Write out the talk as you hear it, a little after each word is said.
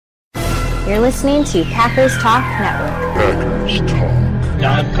You're listening to Packers Talk Network.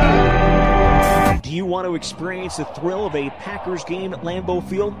 PackersTalk.com. Do you want to experience the thrill of a Packers game at Lambeau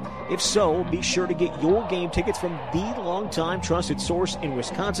Field? If so, be sure to get your game tickets from the longtime trusted source in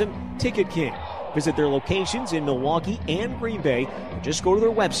Wisconsin, Ticket King. Visit their locations in Milwaukee and Green Bay, or just go to their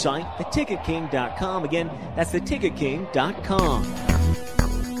website, theticketking.com. Again, that's theticketking.com.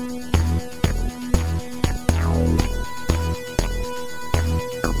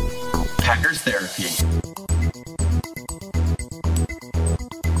 Packers Therapy.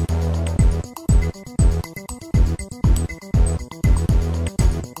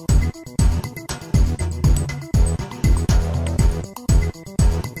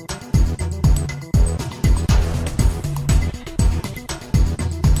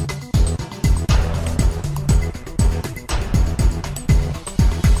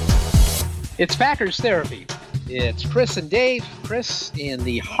 It's Packers Therapy. It's Chris and Dave. Chris in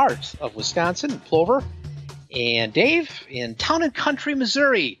the heart of Wisconsin, Plover, and Dave in Town and Country,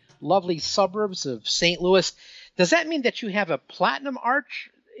 Missouri, lovely suburbs of St. Louis. Does that mean that you have a platinum arch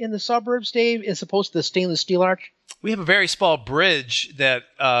in the suburbs, Dave, as opposed to the stainless steel arch? We have a very small bridge that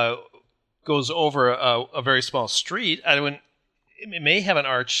goes over a very small street. It may have an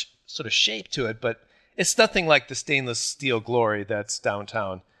arch sort of shape to it, but it's nothing like the stainless steel glory that's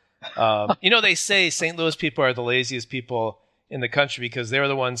downtown. They say St. Louis people are the laziest people in the country because they're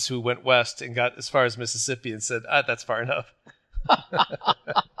the ones who went west and got as far as Mississippi and said, that's far enough.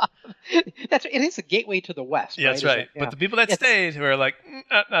 It is a gateway to the west. Yeah, that's right. Yeah. But the people that stayed who are like,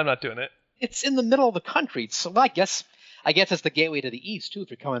 I'm not doing it. It's in the middle of the country. So I guess it's the gateway to the east, too,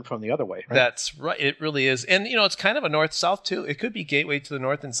 if you're coming from the other way. Right? That's right. It really is. And, it's kind of a north-south, too. It could be gateway to the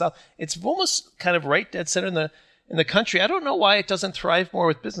north and south. It's almost kind of right dead center in the country. I don't know why it doesn't thrive more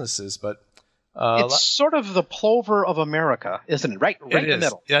with businesses, but it's sort of the Plover of America, isn't it? Right in the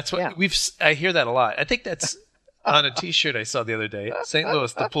middle. That's what I hear that a lot. I think that's on a T-shirt I saw the other day. St.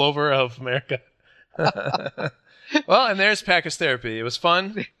 Louis, the Plover of America. Well, and there's Packers Therapy. It was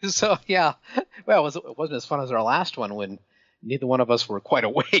fun. So yeah, well, it wasn't as fun as our last one when neither one of us were quite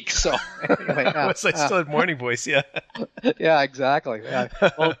awake. So anyway, I still had morning voice. Yeah. Yeah, exactly. Yeah.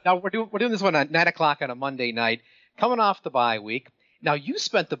 Well, now we're doing this one at 9:00 on a Monday night. Coming off the bye week. Now, you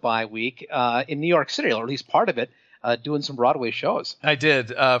spent the bye week in New York City, or at least part of it, doing some Broadway shows. I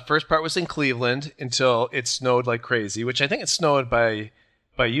did. First part was in Cleveland until it snowed like crazy, which I think it snowed by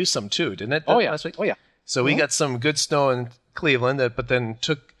you some too, didn't it? Last week? Oh, yeah. So we got some good snow in Cleveland, but then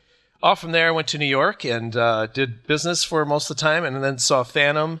took off from there, went to New York, and did business for most of the time, and then saw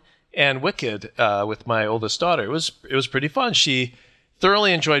Phantom and Wicked with my oldest daughter. It was pretty fun. She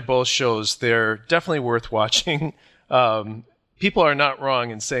thoroughly enjoyed both shows. They're definitely worth watching. People are not wrong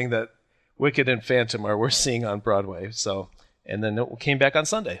in saying that Wicked and Phantom are worth seeing on Broadway. So, and then it came back on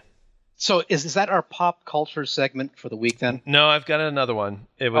Sunday. So is that our pop culture segment for the week then? No, I've got another one.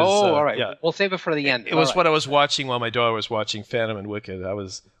 It was. All right. Yeah. We'll save it for the end. It was what I was watching while my daughter was watching Phantom and Wicked. I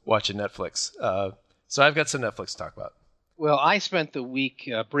was watching Netflix. So I've got some Netflix to talk about. Well, I spent the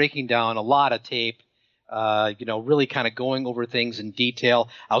week breaking down a lot of tape. Really kind of going over things in detail.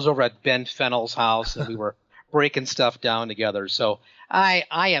 I was over at Ben Fennell's house, and we were breaking stuff down together. So I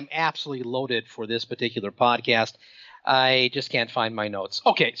am absolutely loaded for this particular podcast. I just can't find my notes.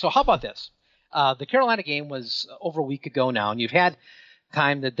 Okay, so how about this? The Carolina game was over a week ago now, and you've had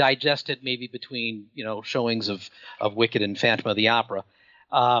time to digest it maybe between, showings of Wicked and Phantom of the Opera.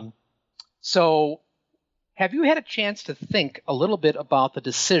 So have you had a chance to think a little bit about the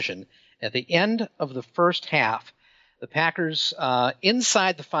decision at the end of the first half, the Packers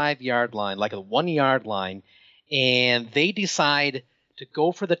inside the 5-yard line, like a 1-yard line, and they decide to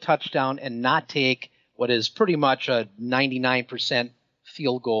go for the touchdown and not take what is pretty much a 99%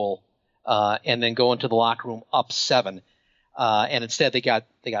 field goal, and then go into the locker room up 7. And instead they got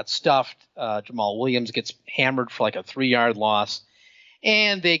stuffed. Jamal Williams gets hammered for like a 3-yard loss,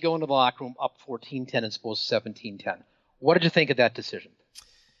 and they go into the locker room up 14-10 as opposed to 17-10. What did you think of that decision?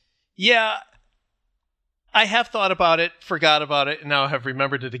 Yeah, I have thought about it, forgot about it, and now have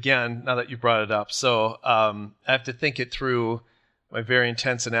remembered it again now that you brought it up. So I have to think it through my very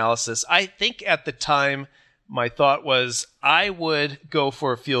intense analysis. I think at the time my thought was I would go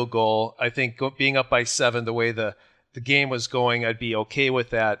for a field goal. I think being up by 7, the way the game was going, I'd be okay with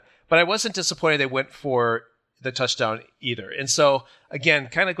that. But I wasn't disappointed they went for the touchdown either. And so, again,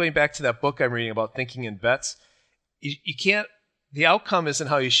 kind of going back to that book I'm reading about thinking in bets, you can't, the outcome isn't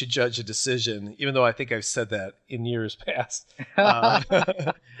how you should judge a decision, even though I think I've said that in years past.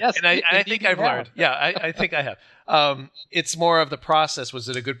 Yes, and I think I've learned. Yeah, I think I have. It's more of the process. Was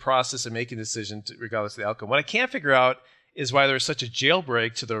it a good process in making a decision regardless of the outcome? What I can't figure out is why there was such a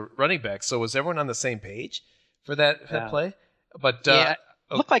jailbreak to the running back. So was everyone on the same page for that play? But it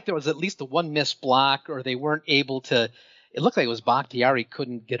looked like there was at least the one missed block, or they weren't able to. It looked like it was Bakhtiari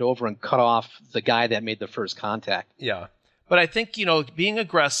couldn't get over and cut off the guy that made the first contact. Yeah. But I think, being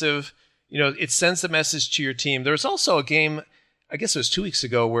aggressive, it sends a message to your team. There was also a game, I guess it was 2 weeks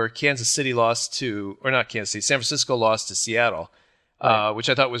ago, where Kansas City lost to, or not Kansas City, San Francisco lost to Seattle, right. Which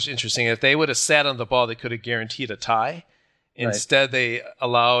I thought was interesting. If they would have sat on the ball, they could have guaranteed a tie. Instead, they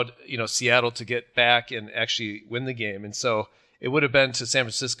allowed, Seattle to get back and actually win the game. And so it would have been to San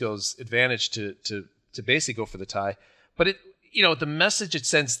Francisco's advantage to basically go for the tie. But the message it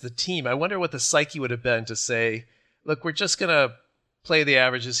sends to the team, I wonder what the psyche would have been to say, look, we're just going to play the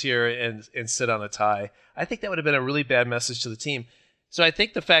averages here and sit on a tie. I think that would have been a really bad message to the team. So I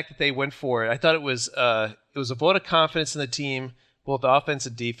think the fact that they went for it, I thought it was a vote of confidence in the team, both offense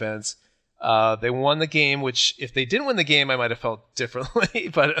and defense. They won the game, which if they didn't win the game, I might have felt differently.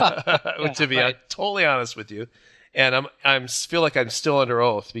 But to be totally honest with you, and I feel like I'm still under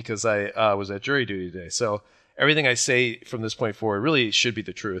oath because I was at jury duty today. So everything I say from this point forward really should be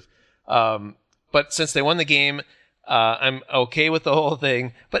the truth. But since they won the game, I'm okay with the whole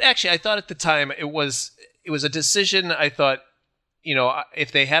thing. But actually, I thought at the time it was a decision. I thought,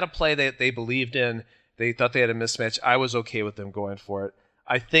 if they had a play that they believed in, they thought they had a mismatch, I was okay with them going for it.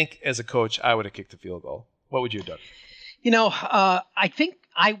 I think as a coach, I would have kicked the field goal. What would you have done? I think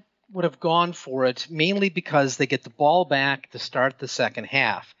I would have gone for it mainly because they get the ball back to start the second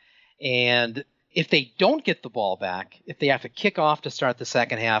half. And if they don't get the ball back, if they have to kick off to start the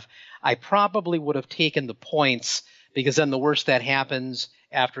second half, I probably would have taken the points, because then the worst that happens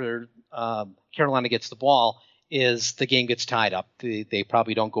after Carolina gets the ball is the game gets tied up. They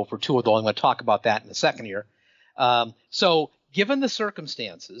probably don't go for two, although I'm going to talk about that in a second here. So given the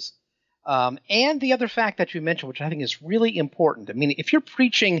circumstances, and the other fact that you mentioned, which I think is really important, I mean, if you're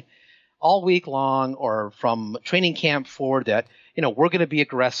preaching all week long or from training camp forward that, we're going to be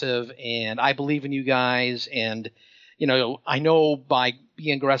aggressive and I believe in you guys, and, I know by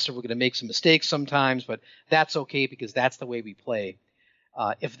being aggressive we're going to make some mistakes sometimes, but that's okay because that's the way we play.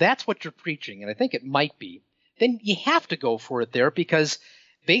 If that's what you're preaching, and I think it might be, then you have to go for it there, because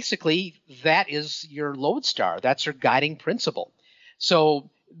basically that is your lodestar. That's your guiding principle. So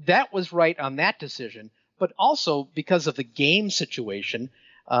that was right on that decision. But also because of the game situation,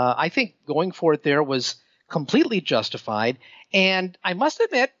 I think going for it there was completely justified. And I must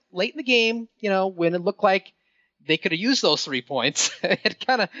admit, late in the game, when it looked like they could have used those 3 points, it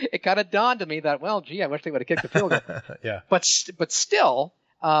kind of dawned on me that, well, gee, I wish they would have kicked the field goal. Yeah. But still,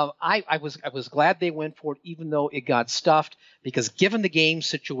 I was glad they went for it, even though it got stuffed, because given the game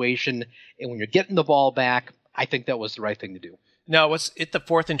situation and when you're getting the ball back, I think that was the right thing to do. Now, was it the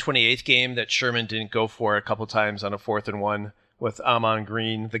 4th and 28th game that Sherman didn't go for a couple times on a 4th and 1 with Amon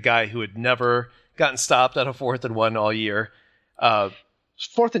Green, the guy who had never gotten stopped on a 4th and 1 all year? 4th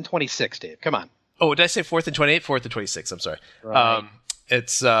and 26, Dave. Come on. Oh, did I say 4th and 28? 4th and 26. I'm sorry. Right.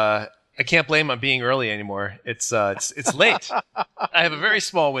 I can't blame on being early anymore. It's late. I have a very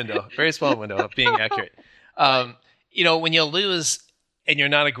small window of being accurate. When you lose and you're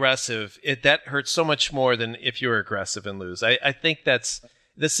not aggressive, that hurts so much more than if you're aggressive and lose. I think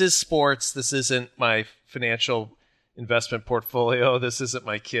this is sports. This isn't my financial investment portfolio. This isn't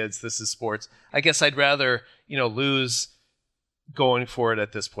my kids. This is sports. I guess I'd rather, lose going for it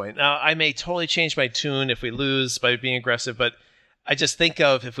at this point. Now, I may totally change my tune if we lose by being aggressive, but I just think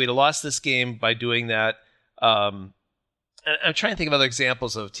of if we'd have lost this game by doing that. I'm trying to think of other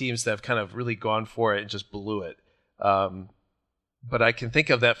examples of teams that have kind of really gone for it and just blew it. But I can think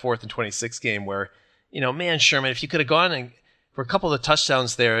of that 4th and 26 game where, man, Sherman, if you could have gone and for a couple of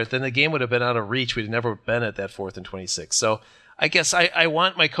touchdowns there, then the game would have been out of reach. We'd never been at that 4th and 26. So I guess I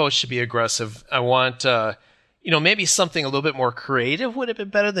want my coach to be aggressive. I want, maybe something a little bit more creative would have been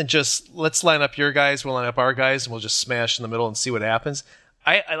better than just let's line up your guys, we'll line up our guys, and we'll just smash in the middle and see what happens.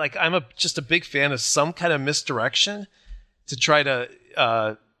 I'm just a big fan of some kind of misdirection to try to,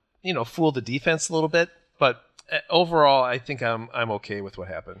 fool the defense a little bit. But overall, I think I'm okay with what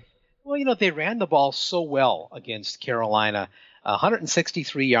happened. Well, they ran the ball so well against Carolina,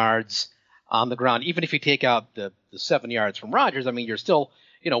 163 yards on the ground. Even if you take out the 7 yards from Rodgers, I mean, you're still,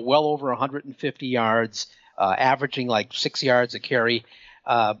 well over 150 yards, averaging like 6 yards a carry.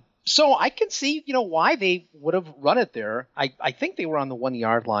 So I can see, why they would have run it there. I think they were on the 1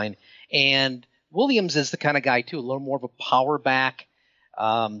 yard line, and Williams is the kind of guy too, a little more of a power back.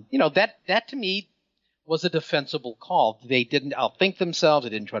 That to me was a defensible call. They didn't outthink themselves. They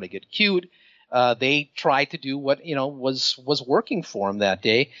didn't try to get cute. they tried to do what was working for them that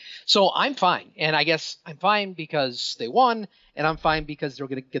day. So I'm fine, and I guess I'm fine because they won, and I'm fine because they're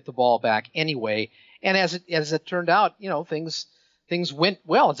going to get the ball back anyway. And as it turned out, things went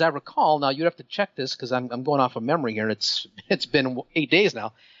well, as I recall. Now you'd have to check this because I'm going off of memory here. It's been 8 days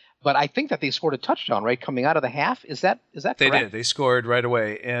now, but I think that they scored a touchdown right coming out of the half. Is that correct? They did. They scored right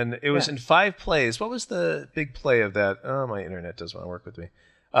away, and it was in 5 plays. What was the big play of that? Oh, my internet doesn't want to work with me.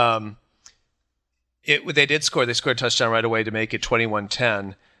 They did score. They scored a touchdown right away to make it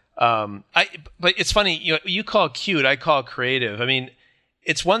 21-10. But it's funny. You call it cute. I call it creative. I mean,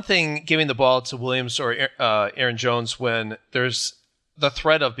 it's one thing giving the ball to Williams or Aaron Jones when there's the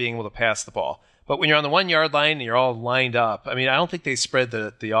threat of being able to pass the ball. But when you're on the 1 yard line and you're all lined up, I mean, I don't think they spread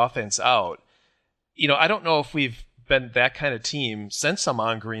the offense out. I don't know if we've been that kind of team since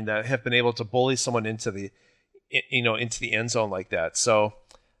Ahman Green that have been able to bully someone into the end zone like that. So,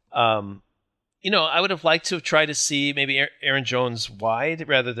 I would have liked to have tried to see maybe Aaron Jones wide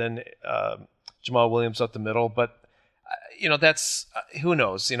rather than Jamal Williams up the middle. But, that's who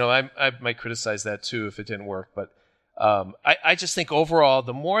knows. I might criticize that too if it didn't work. But I just think overall,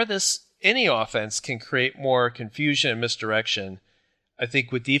 the more any offense can create more confusion and misdirection, I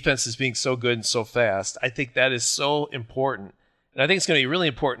think with defenses being so good and so fast, I think that is so important. And I think it's going to be really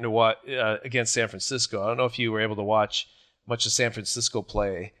important to watch against San Francisco. I don't know if you were able to watch much of San Francisco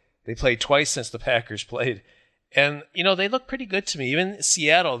play. They played twice since the Packers played. And, they look pretty good to me. Even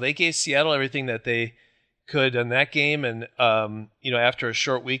Seattle, they gave Seattle everything that they could in that game. And, after a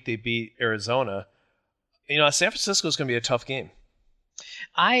short week, they beat Arizona. San Francisco is going to be a tough game.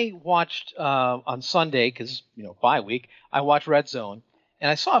 I watched on Sunday, because, bye week, I watched Red Zone. And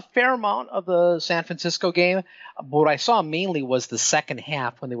I saw a fair amount of the San Francisco game. But what I saw mainly was the second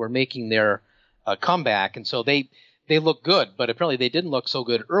half when they were making their comeback. And so they look good, but apparently they didn't look so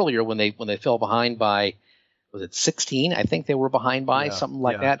good earlier when they fell behind by, was it 16? I think they were behind by something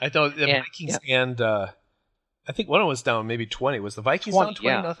like that. I thought the Vikings and I think one of them was down maybe 20. Was the Vikings down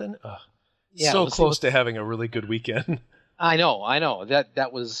 20-0? So close to having a really good weekend. I know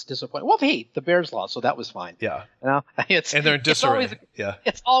that was disappointing. Well, hey, the Bears lost, so that was fine. Yeah, and they're in disarray.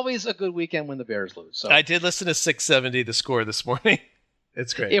 It's always a good weekend when the Bears lose. So I did listen to 670, the score this morning.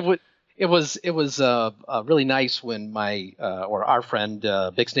 It's great. It was really nice when our friend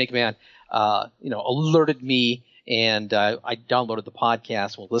Big Snake Man, alerted me, and I downloaded the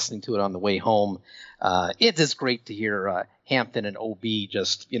podcast while listening to it on the way home. It is great to hear Hampton and OB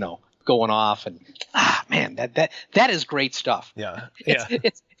just going off, and man, that is great stuff. Yeah,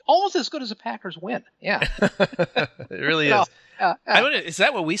 it's almost as good as a Packers win. Yeah, it really is. Is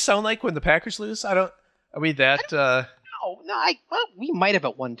that what we sound like when the Packers lose? Are we that? No. We might have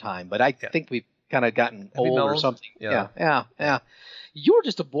at one time, but I think we've kind of gotten old or something. Yeah. You were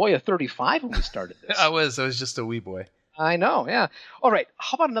just a boy of 35 when we started this. I was just a wee boy. I know. Yeah. All right.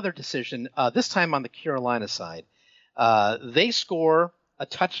 How about another decision? This time on the Carolina side, they score a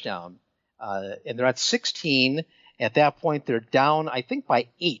touchdown, and they're at 16. At that point, they're down, I think, by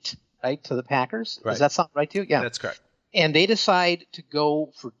 8, right, to the Packers. Right. Does that sound right to you? Yeah, that's correct. And they decide to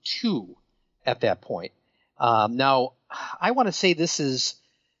go for 2 at that point. Now, I want to say this is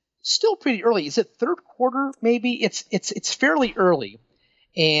still pretty early. Is it third quarter? Maybe it's fairly early.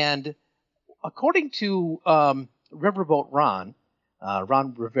 And according to Riverboat Ron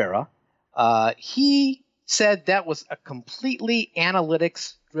Rivera, he said that was a completely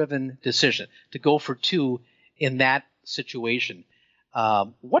analytics-driven decision to go for 2 in that situation.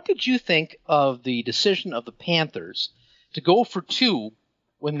 What did you think of the decision of the Panthers to go for 2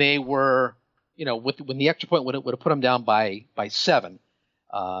 when they were, when the extra point would have put them down by 7?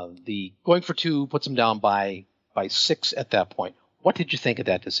 The going for 2 puts them down by 6 at that point. What did you think of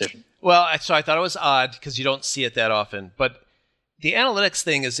that decision? Well, so I thought it was odd because you don't see it that often. But the analytics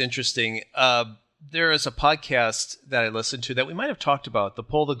thing is interesting. There is a podcast that I listened to that we might have talked about, the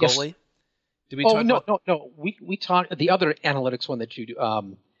Pull the Goalie. Yes. Did we talk about? No. We talked the other analytics one that you do.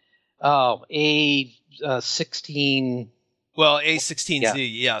 A16. Well, A16Z,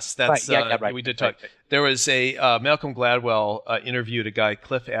 yes, that's right. We did talk. Right. There was a Malcolm Gladwell interviewed a guy,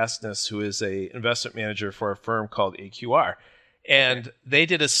 Cliff Asness, who is a investment manager for a firm called AQR, and they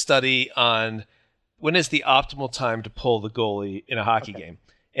did a study on when is the optimal time to pull the goalie in a hockey game.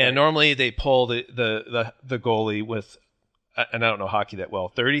 And normally they pull the goalie with, and I don't know hockey that well,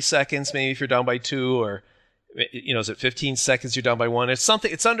 30 seconds maybe if you're down by 2, or is it 15 seconds you're down by 1? It's something.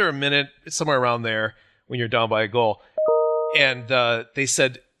 It's under a minute. It's somewhere around there when you're down by a goal. And they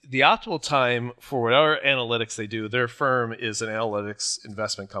said the optimal time for whatever analytics they do, their firm is an analytics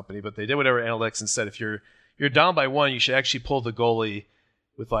investment company, but they did whatever analytics and said if you're down by 1, you should actually pull the goalie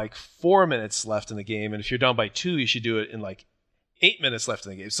with like 4 minutes left in the game, and if you're down by 2, you should do it in like 8 minutes left in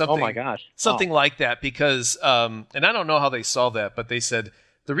the game. Something, oh my gosh, something like that. Because, and I don't know how they solved that, but they said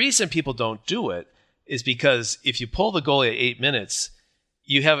the reason people don't do it is because if you pull the goalie at 8 minutes,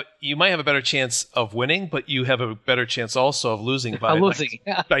 you might have a better chance of winning, but you have a better chance also of losing by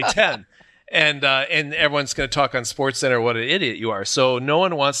 10. And everyone's going to talk on SportsCenter what an idiot you are. So no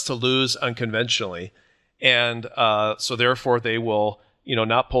one wants to lose unconventionally, and so therefore they will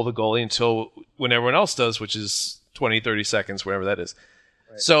not pull the goalie until when everyone else does, which is 20, 30 seconds, whatever that is.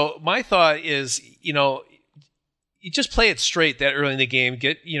 Right. So my thought is, you just play it straight that early in the game.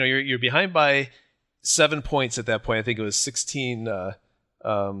 You're behind by 7 points at that point. I think it was 16.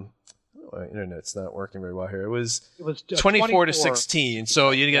 My internet's not working very well here. It was 24 to 16.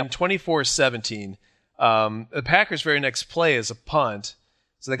 So you get 24-17. The Packers' very next play is a punt.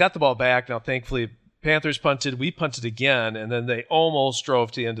 So they got the ball back. Now, thankfully, Panthers punted. We punted again, and then they almost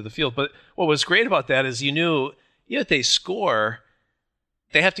drove to the end of the field. But what was great about that is you knew if they score,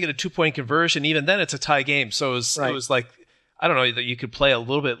 they have to get a 2-point conversion. Even then, it's a tie game. So it was like, I don't know, that you could play a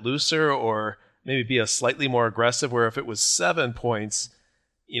little bit looser or maybe be a slightly more aggressive, where if it was 7 points,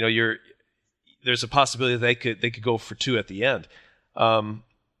 there's a possibility they could go for 2 at the end.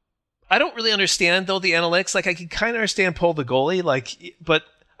 I don't really understand though the analytics. Like I can kind of understand pull the goalie, but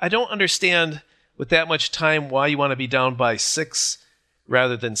I don't understand with that much time why you want to be down by 6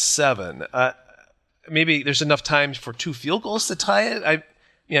 rather than 7. Maybe there's enough time for 2 field goals to tie it.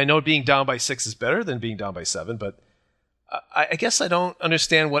 I know being down by 6 is better than being down by 7, but I guess I don't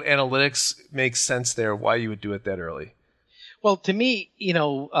understand what analytics makes sense there. Why you would do it that early? Well, to me,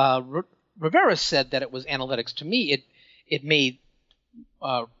 Rivera said that it was analytics. To me, it made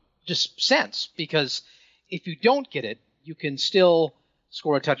just sense, because if you don't get it, you can still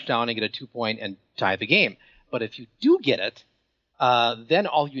score a touchdown and get a 2-point and tie the game. But if you do get it, then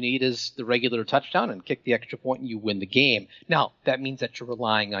all you need is the regular touchdown and kick the extra point and you win the game. Now, that means that you're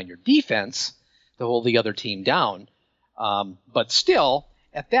relying on your defense to hold the other team down. But still,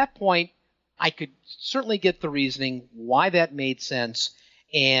 at that point, I could certainly get the reasoning why that made sense.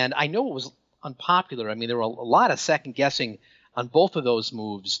 And I know it was unpopular. I mean, there were a lot of second guessing on both of those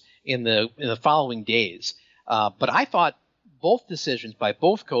moves in the following days. But I thought both decisions by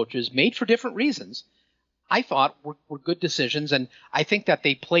both coaches, made for different reasons, I thought were good decisions. And I think that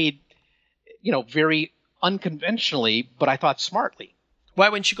they played, very unconventionally, but I thought smartly. Why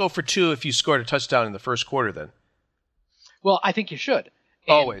wouldn't you go for 2 if you scored a touchdown in the first quarter then? Well, I think you should.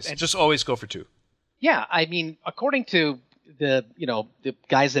 Just always go for 2. Yeah, I mean, according to the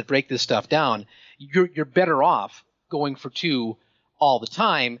guys that break this stuff down, you're better off going for 2 all the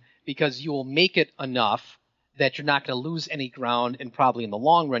time, because you will make it enough that you're not going to lose any ground, and probably in the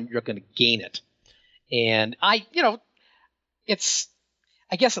long run you're going to gain it. And I guess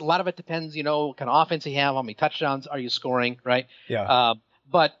a lot of it depends, what kind of offense you have, how many touchdowns are you scoring, right? Yeah.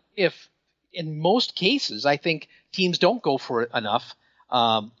 But if in most cases, I think teams don't go for it enough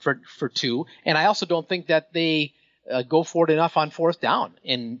for 2, and I also don't think that they go for it enough on 4th down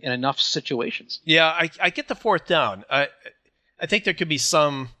in enough situations. Yeah, I get the 4th down. I think there could be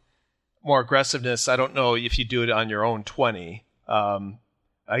some more aggressiveness. I don't know if you do it on your own 20.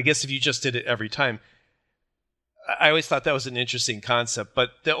 I guess if you just did it every time. I always thought that was an interesting concept,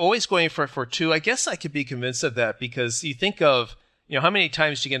 but they're always going for 2. I guess I could be convinced of that, because you think of, how many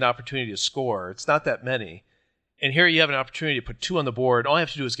times do you get an opportunity to score? It's not that many. And here you have an opportunity to put 2 on the board. All you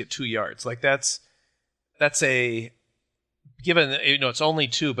have to do is get 2 yards. Like that's a given, it's only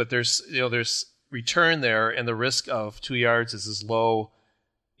 2, but there's return there, and the risk of 2 yards is as low.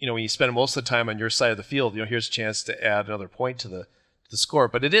 When you spend most of the time on your side of the field, here's a chance to add another point to the score.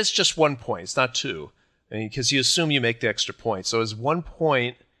 But it is just 1 point. It's not 2. Because you assume you make the extra point. So is 1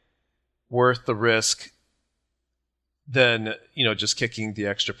 point worth the risk than, just kicking the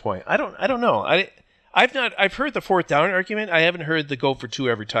extra point? I don't know. I've heard the 4th down argument. I haven't heard the go for 2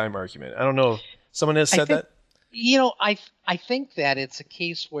 every time argument. I don't know. Someone has said that? I think that it's a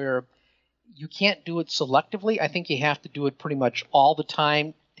case where you can't do it selectively. I think you have to do it pretty much all the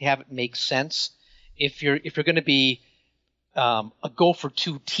time to have it make sense. If you're going to be a go for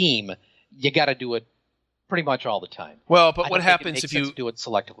 2 team, you got to do it pretty much all the time. Well, but what happens if you do it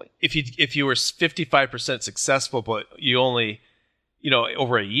selectively? If you were 55% successful, but you only,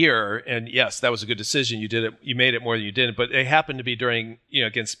 over a year, and yes, that was a good decision. You did it. You made it more than you didn't. But it happened to be during,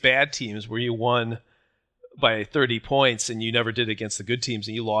 against bad teams where you won by 30 points, and you never did against the good teams,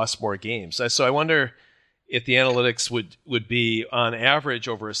 and you lost more games. So I wonder if the analytics would be on average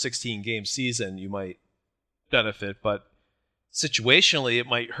over a 16-game season, you might benefit, but situationally it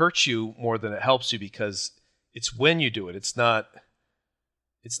might hurt you more than it helps you, because it's when you do it. It's not,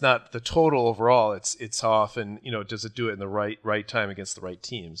 It's not the total overall. It's how often, does it do it in the right time against the right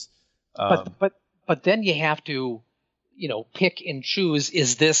teams. But then you have to, pick and choose.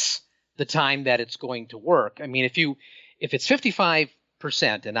 Is this the time that it's going to work? I mean, if it's 55%,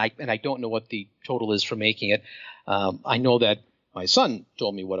 and I don't know what the total is for making it. I know that my son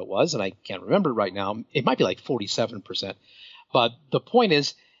told me what it was, and I can't remember right now. It might be like 47%. But the point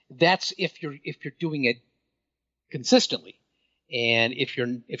is, that's if you're doing it consistently, and if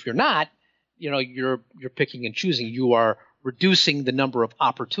you're not, you're picking and choosing. You are reducing the number of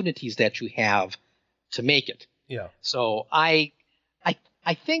opportunities that you have to make it. Yeah. So I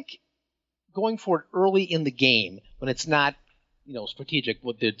think going for it early in the game when it's not strategic.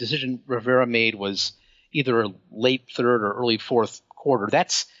 What the decision Rivera made was either late third or early fourth quarter.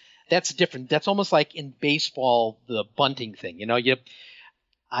 That's different. That's almost like in baseball, the bunting thing.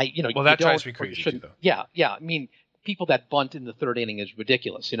 Well, that drives me crazy too, though. Yeah. I mean, people that bunt in the third inning is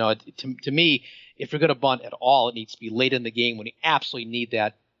ridiculous. To me, if you're going to bunt at all, it needs to be late in the game when you absolutely need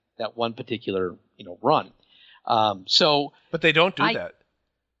that one particular run. But they don't do that.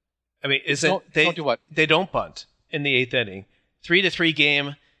 I mean, don't do what? They don't bunt in the eighth inning. 3-3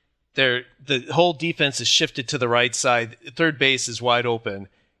 game. The whole defense is shifted to the right side. Third base is wide open.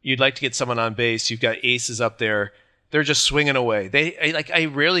 You'd like to get someone on base. You've got aces up there. They're just swinging away. I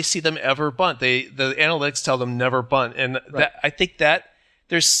rarely see them ever bunt. The analytics tell them never bunt, and right. I think that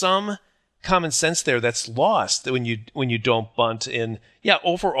there's some common sense there that's lost when you don't bunt. And yeah,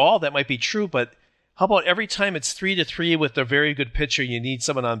 overall that might be true, but how about every time it's 3-3 with a very good pitcher, you need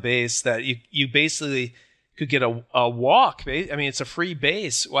someone on base that you basically could get a walk. I mean, it's a free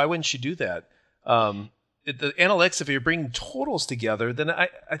base. Why wouldn't you do that? The analytics, if you're bringing totals together, then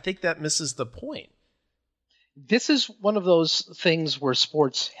I think that misses the point. This is one of those things where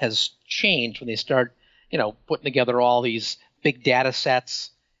sports has changed when they start, putting together all these big data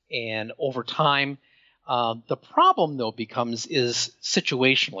sets, and over time, the problem though is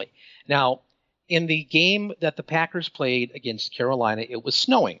situationally. Now, in the game that the Packers played against Carolina, it was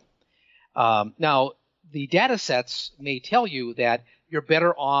snowing. Now, the data sets may tell you that you're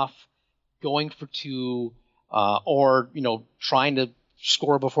better off going for two, or trying to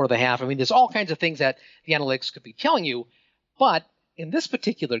score before the half. I mean, there's all kinds of things that the analytics could be telling you. But in this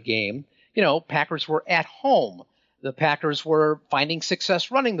particular game, Packers were at home. The Packers were finding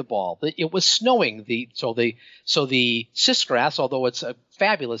success running the ball. It was snowing. So the Sisgrass, although it's a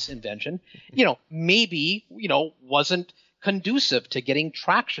fabulous invention, maybe wasn't conducive to getting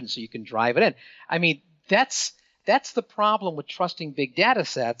traction so you can drive it in. I mean, that's the problem with trusting big data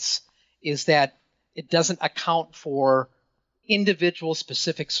sets, is that it doesn't account for individual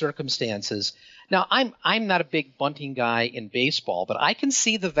specific circumstances. Now, I'm not a big bunting guy in baseball, but I can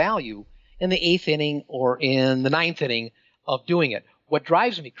see the value in the eighth inning or in the ninth inning of doing it. What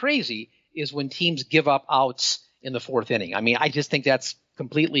drives me crazy is when teams give up outs in the fourth inning. I mean, I just think that's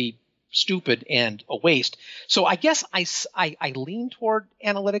completely stupid and a waste. So I guess I lean toward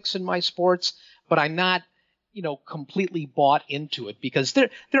analytics in my sports, but I'm not, completely bought into it, because there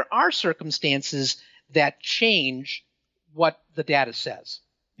are circumstances that change what the data says.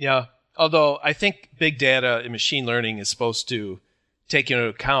 Yeah. Although I think big data and machine learning is supposed to take into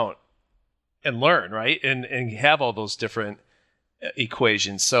account and learn, right? And have all those different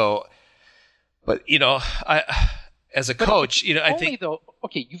equations. So, but, I, as a coach, I think though,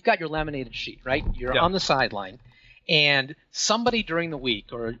 okay, you've got your laminated sheet, right? You're on the sideline, and somebody during the week,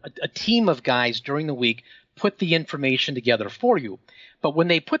 or a team of guys during the week, put the information together for you. But when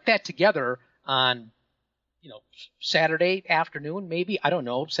they put that together on, Saturday afternoon, maybe, I don't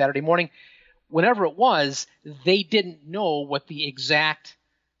know, Saturday morning, whenever it was, they didn't know what the exact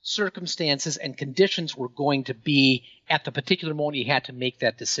circumstances and conditions were going to be at the particular moment you had to make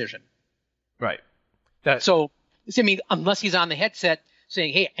that decision. Right. So, I mean, unless he's on the headset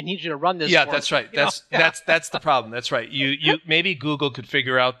saying, "Hey, I need you to run this." Yeah, that's right. That's the problem. That's right. You maybe Google could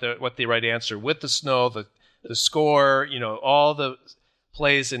figure out what the right answer with the snow, the score, all the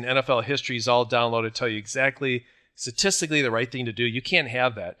plays in NFL history is all downloaded, tell you exactly statistically the right thing to do. You can't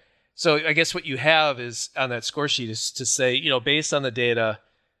have that. So I guess what you have is on that score sheet is to say, based on the data,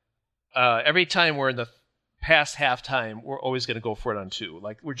 every time we're in the past halftime, we're always going to go for it on two.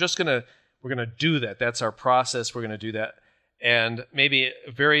 Like we're going to do that. That's our process. We're going to do that. And maybe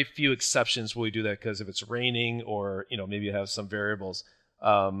very few exceptions will we do that, because if it's raining or, maybe you have some variables.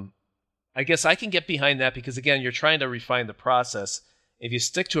 I guess I can get behind that, because again, you're trying to refine the process. If you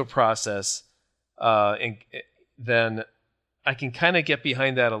stick to a process, then I can kind of get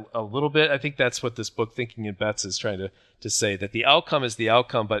behind that a little bit. I think that's what this book, Thinking in Bets, is trying to say, that the outcome is the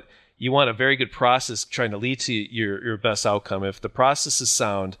outcome, but you want a very good process trying to lead to your best outcome. If the process is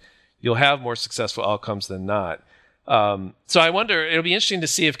sound, you'll have more successful outcomes than not. So I wonder, it'll be interesting to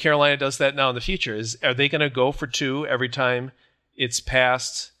see if Carolina does that now in the future. Are they going to go for 2 every time it's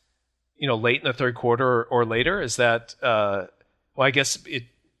past, late in the third quarter or later? Is that, well, I guess it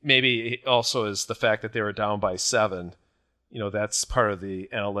maybe also is the fact that they were down by 7. That's part of the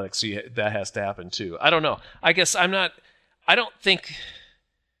analytics. So that has to happen too. I don't know. I guess I don't think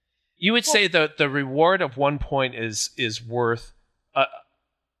you would say that the reward of 1 point is worth a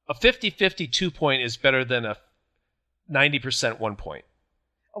 50-50 2-point is better than a 90% 1 point.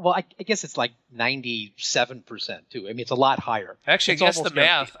 Well, I guess it's like 97% too. I mean, it's a lot higher. Actually, It's I guess the almost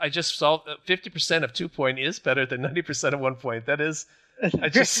math, I just solved 50% of 2 point is better than 90% of 1 point. That is, I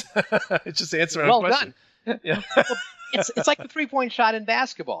just answered my question. Well done. Yeah. It's like the 3-point shot in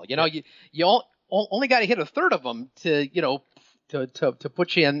basketball. You only got to hit a third of them to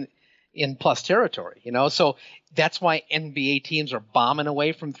put you in plus territory. So that's why NBA teams are bombing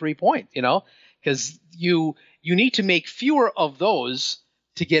away from 3 point. Because you need to make fewer of those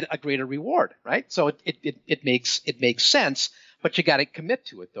to get a greater reward, right? So it makes sense, but you got to commit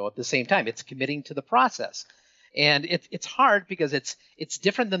to it though. At the same time, it's committing to the process, and it's hard because it's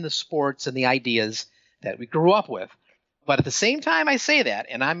different than the sports and the ideas that we grew up with. But at the same time, I say that,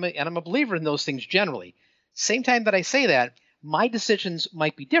 and I'm a believer in those things generally. Same time that I say that, my decisions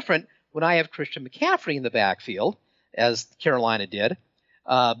might be different when I have Christian McCaffrey in the backfield, as Carolina did,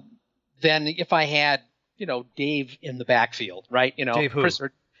 than if I had Dave in the backfield, right? Dave who?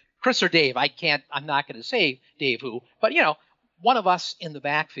 Chris or Dave. I'm not going to say Dave who, but one of us in the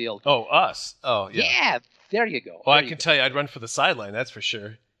backfield. Oh, us. Oh, yeah. Yeah, there you go. Well, I can tell you, I'd run for the sideline. That's for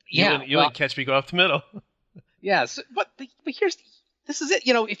sure. You wouldn't catch me go up the middle. Yes, but this is it.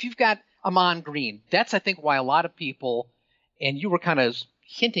 If you've got Amon Green, that's I think why a lot of people, and you were kind of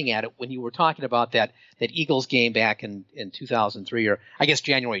hinting at it when you were talking about that Eagles game back in 2003, or I guess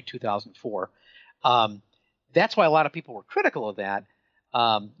January 2004. That's why a lot of people were critical of that.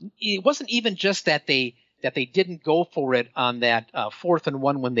 It wasn't even just that they didn't go for it on that 4th and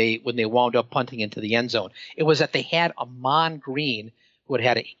 1 when they wound up punting into the end zone. It was that they had Amon Green, who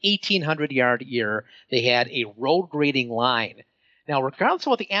had an 1,800-yard year. They had a road grading line. Now, regardless of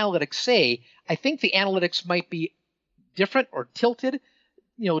what the analytics say, I think the analytics might be different or tilted,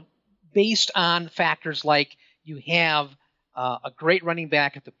 based on factors like you have a great running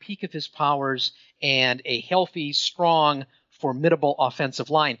back at the peak of his powers and a healthy, strong, formidable offensive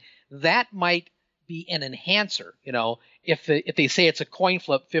line. That might be an enhancer. If they say it's a coin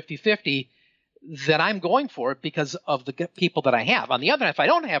flip 50-50, then I'm going for it because of the people that I have. On the other hand, if I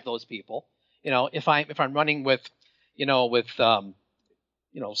don't have those people, if I'm running with some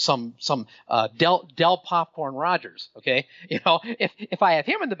Dell Popcorn Rogers, okay, if I have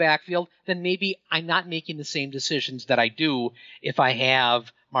him in the backfield, then maybe I'm not making the same decisions that I do if I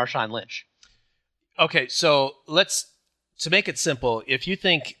have Marshawn Lynch. Okay, so to make it simple, if you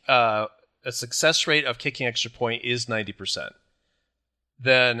think a success rate of kicking extra point is 90%,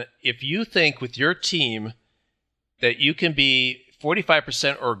 then if you think with your team that you can be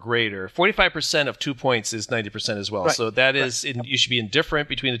 45% or greater, 45% of 2 points is 90% as well. Right. So that is, you should be indifferent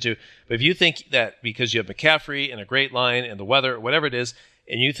between the two. But if you think that because you have McCaffrey and a great line and the weather, whatever it is,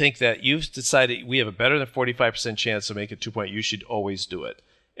 and you think that you've decided we have a better than 45% chance to make a 2 point, you should always do it.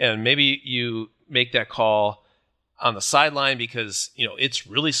 And maybe you make that call on the sideline because, it's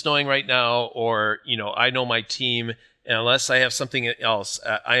really snowing right now, or, I know my team, and unless I have something else,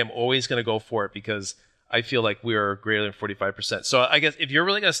 I am always going to go for it because I feel like we are greater than 45%. So I guess if you're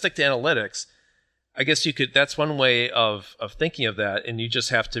really going to stick to analytics, I guess that's one way of thinking of that, and you just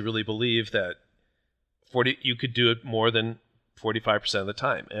have to really believe that you could do it more than 45% of the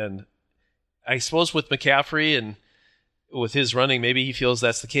time. And I suppose with McCaffrey and with his running, maybe he feels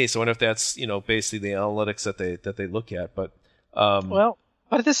that's the case. I wonder if that's basically the analytics that they look at. But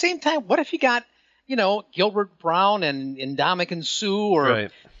but at the same time, what if you got Gilbert Brown and Ndamukong Suh, or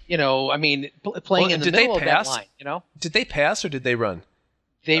right. Playing in the middle of that line, Did they pass or did they run?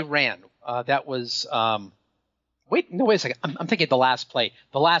 They ran. That was wait a second. I'm thinking the last play.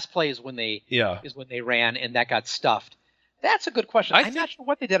 The last play is when they ran, and that got stuffed. That's a good question. I'm not sure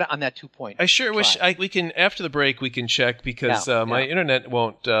what they did on that 2 point. I sure wish we can, after the break, we can check because my internet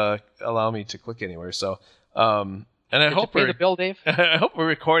won't allow me to click anywhere. So, and I hope we're the bill, Dave. I hope we're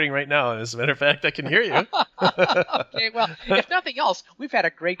recording right now. As a matter of fact, I can hear you. Okay, well, if nothing else, we've had a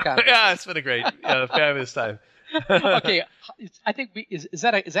great conversation. Yeah, it's been a great, fabulous time. Okay, I think is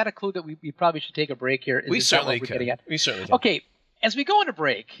that a clue that we probably should take a break here? We certainly can. We certainly can. Okay, as we go into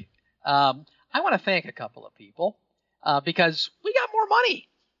break, I want to thank a couple of people because we got more money.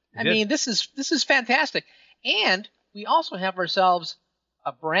 I mean, this is fantastic, and we also have ourselves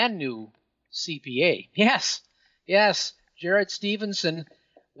a brand new CPA. Yes, Jared Stevenson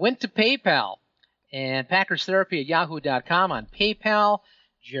went to PayPal and PackersTherapy at yahoo.com on PayPal.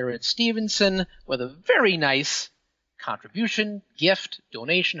 Jared Stevenson with a very nice contribution, gift,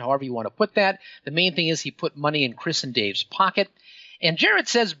 donation, however you want to put that. The main thing is he put money in Chris and Dave's pocket. And Jared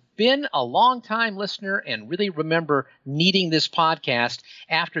says, been a long-time listener and really remember needing this podcast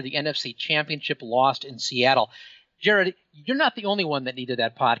after the NFC Championship lost in Seattle. Jared, you're not the only one that needed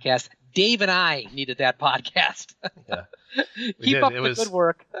that podcast. Dave and I needed that podcast. Yeah, Keep up the good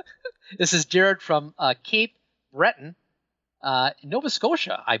work. This is Jared from Cape Breton, Nova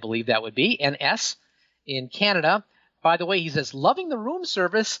Scotia, I believe that would be, NS, in Canada. By the way, he says, loving the room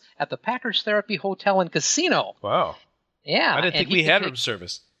service at the Packers Therapy Hotel and Casino. Wow. Yeah. I didn't think we had room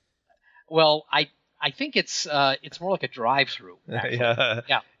service. Well, I think it's more like a drive-through. Yeah.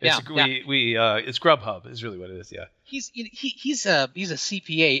 It's Grubhub is really what it is. Yeah. He's a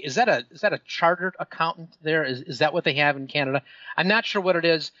CPA. Is that a chartered accountant there? Is that what they have in Canada? I'm not sure what it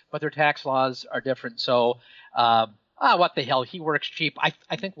is, but their tax laws are different. So, what the hell? He works cheap.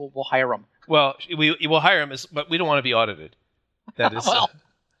 I think we'll hire him. Well, we will hire him, but we don't want to be audited. That is.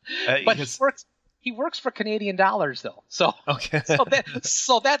 But he works for Canadian dollars, though. So okay.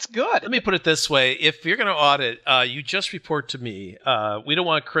 so that's good. Let me put it this way: if you're going to audit, you just report to me. We don't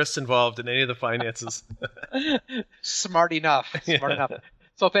want Chris involved in any of the finances. Smart enough.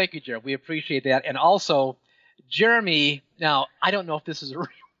 So thank you, Jared. We appreciate that. And also, Jeremy. Now I don't know if this is a real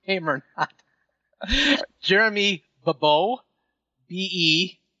name or not. Jeremy Bebeau,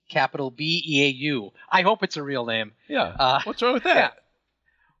 B-E, capital B-E-A-U. I hope it's a real name. Yeah. What's wrong with that? Yeah.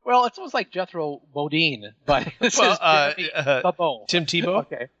 Well, it's almost like Jethro Bodine, but this is Jeremy Bebeau. Tim Tebow?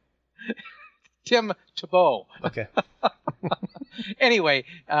 Okay. Tim Tebow. Okay. Anyway,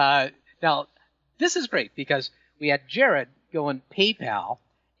 now this is great because we had Jared going PayPal,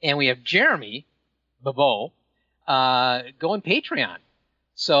 and we have Jeremy Bebeau going Patreon.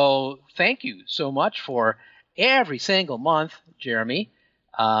 So thank you so much for every single month, Jeremy,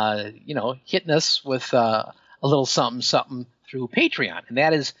 hitting us with a little something through Patreon. And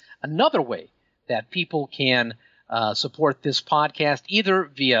that is another way that people can support this podcast, either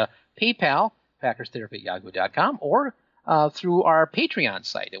via PayPal, PackersTherapy@yahoo.com, or through our Patreon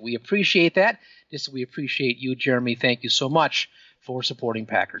site. And we appreciate that. We appreciate you, Jeremy. Thank you so much for supporting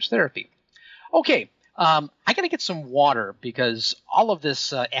Packers Therapy. Okay, I got to get some water because all of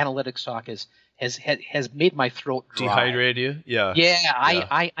this analytics talk has made my throat dry. Dehydrated you? Yeah. Yeah.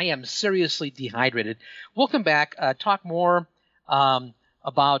 I am seriously dehydrated. We'll come back, talk more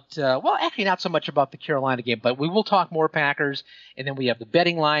about, actually not so much about the Carolina game, but we will talk more Packers, and then we have the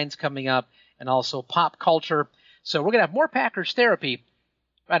betting lines coming up and also pop culture. So we're going to have more Packers Therapy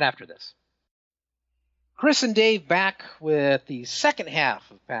right after this. Chris and Dave back with the second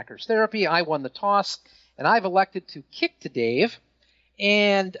half of Packers Therapy. I won the toss, and I've elected to kick to Dave.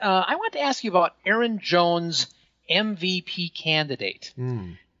 And I want to ask you about Aaron Jones' MVP candidate.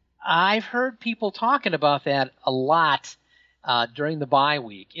 I've heard people talking about that a lot during the bye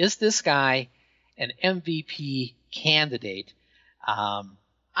week. Is this guy an MVP candidate?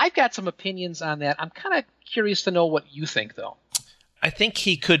 I've got some opinions on that. I'm kind of curious to know what you think, though. I think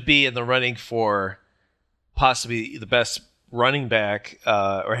he could be in the running for possibly the best running back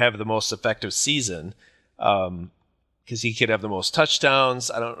or have the most effective season. Because he could have the most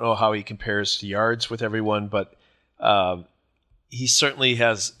touchdowns. I don't know how he compares to yards with everyone, but he certainly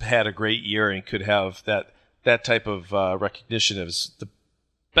has had a great year and could have that type of recognition as the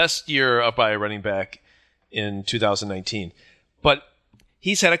best year up by a running back in 2019. But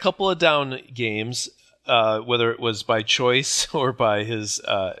he's had a couple of down games, whether it was by choice or by his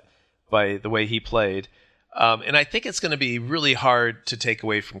by the way he played. And I think it's going to be really hard to take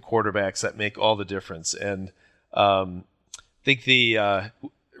away from quarterbacks that make all the difference. And I think the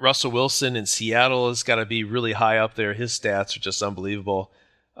Russell Wilson in Seattle has got to be really high up there. His stats are just unbelievable.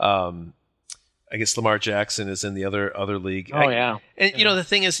 I guess Lamar Jackson is in the other league. Yeah. And, the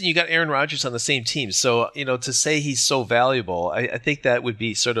thing is, you got Aaron Rodgers on the same team. So, to say he's so valuable, I think that would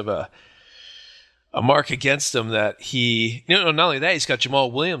be sort of a mark against him that he, not only that, he's got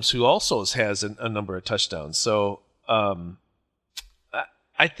Jamal Williams, who also has a number of touchdowns. So,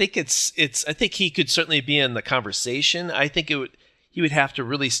 I think I think he could certainly be in the conversation. I think he would have to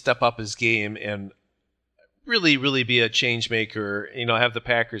really step up his game and really, really be a change maker. Have the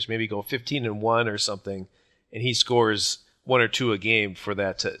Packers maybe go 15-1 or something, and he scores one or two a game for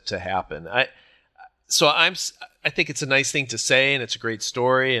that to happen. I think it's a nice thing to say, and it's a great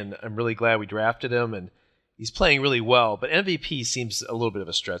story, and I'm really glad we drafted him, and he's playing really well. But MVP seems a little bit of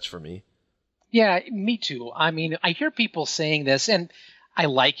a stretch for me. Yeah, me too. I mean, I hear people saying this, and I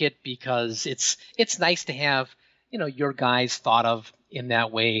like it because it's nice to have, your guys thought of in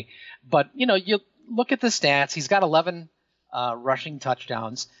that way. But, you look at the stats. He's got 11 rushing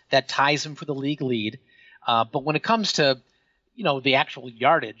touchdowns. That ties him for the league lead. But when it comes to, the actual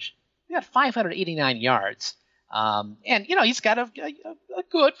yardage, he got 589 yards. And, he's got a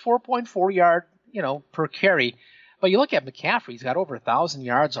good 4.4 yard, per carry. But you look at McCaffrey, he's got over 1,000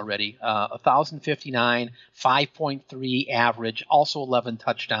 yards already, 1,059, 5.3 average, also 11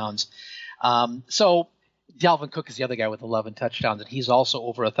 touchdowns. So Dalvin Cook is the other guy with 11 touchdowns, and he's also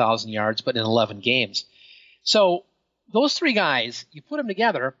over 1,000 yards, but in 11 games. So those three guys, you put them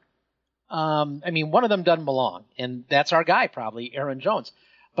together, one of them doesn't belong, and that's our guy probably, Aaron Jones.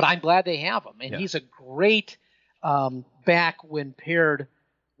 But I'm glad they have him, and he's a great back when paired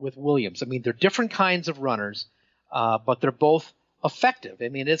with Williams. I mean, they're different kinds of runners, but they're both effective. I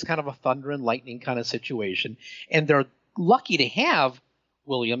mean, it's kind of a thunder and lightning kind of situation, and they're lucky to have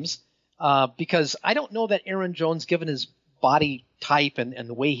Williams because I don't know that Aaron Jones, given his body type and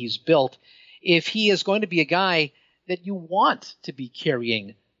the way he's built, if he is going to be a guy that you want to be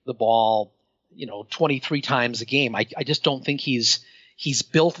carrying the ball, 23 times a game. I just don't think he's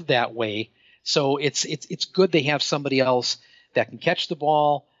built that way. So it's good they have somebody else that can catch the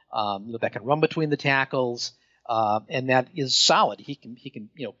ball, that can run between the tackles, and that is solid. He can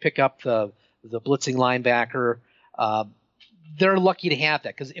pick up the blitzing linebacker. They're lucky to have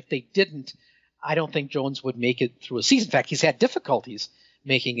that, because if they didn't, I don't think Jones would make it through a season. In fact, he's had difficulties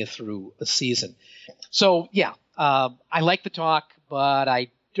making it through a season. So yeah, I like the talk, but I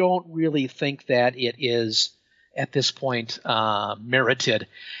don't really think that it is at this point merited.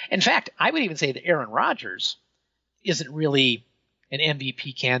 In fact, I would even say that Aaron Rodgers isn't really an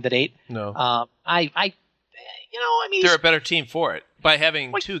MVP candidate. No. They're a better team for it. By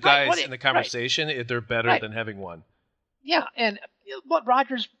having two guys in the conversation, they're better than having one. Yeah, and what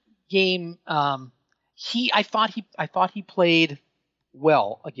Rodgers' game, I thought he played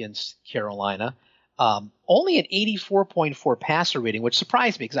well against Carolina. Only an 84.4 passer rating, which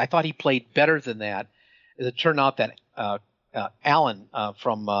surprised me because I thought he played better than that. As it turned out that Allen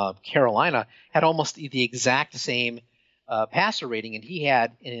from Carolina had almost the exact same passer rating, and he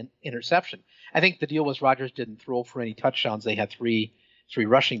had an interception. I think the deal was Rodgers didn't throw for any touchdowns. They had three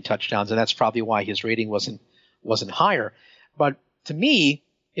rushing touchdowns, and that's probably why his rating wasn't higher. But to me,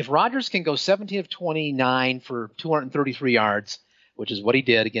 if Rodgers can go 17 of 29 for 233 yards, which is what he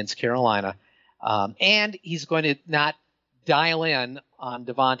did against Carolina, and he's going to not dial in on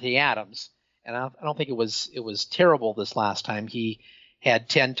Devontae Adams, and I don't think it was terrible this last time. He had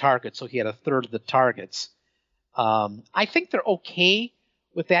 10 targets, so he had a third of the targets. I think they're okay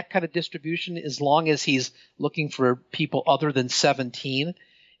with that kind of distribution as long as he's looking for people other than 17. If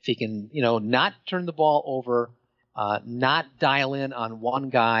he can, not turn the ball over, not dial in on one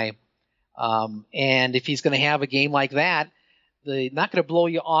guy, and if he's going to have a game like that, they're not going to blow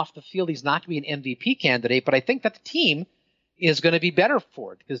you off the field. He's not going to be an MVP candidate, but I think that the team is going to be better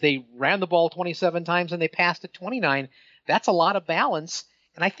for it because they ran the ball 27 times and they passed it 29. That's a lot of balance,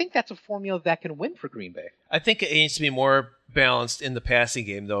 and I think that's a formula that can win for Green Bay. I think it needs to be more balanced in the passing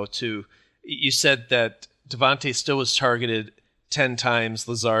game, though, too. You said that Devontae still was targeted 10 times.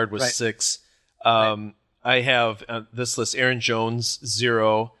 Lazard was 6. I have this list: Aaron Jones,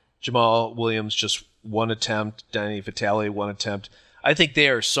 0. Jamal Williams, just 1 attempt. Danny Vitale, 1 attempt. I think they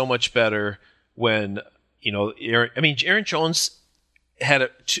are so much better when, Aaron Jones had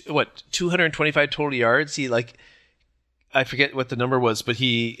 225 total yards. I forget what the number was, but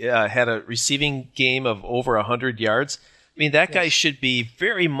he had a receiving game of over 100 yards. I mean, that guy should be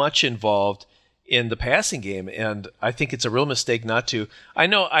very much involved in the passing game, and I think it's a real mistake not to. I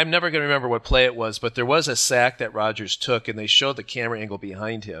know I'm never going to remember what play it was, but there was a sack that Rodgers took, and they showed the camera angle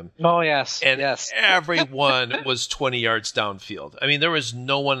behind him. Oh, yes. And yes. Everyone was 20 yards downfield. I mean, there was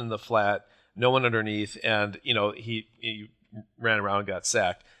no one in the flat, no one underneath, and, he ran around and got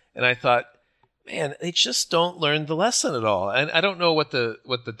sacked. And I thought, man, they just don't learn the lesson at all. And I don't know what the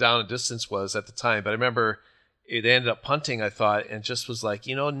down and distance was at the time, but I remember they ended up punting, I thought, and just was like,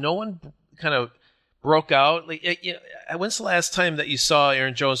 no one kind of broke out. When's the last time that you saw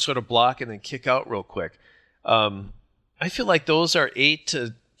Aaron Jones sort of block and then kick out real quick? I feel like those are 8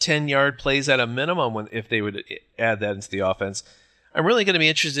 to 10 yard plays at a minimum if they would add that into the offense. I'm really going to be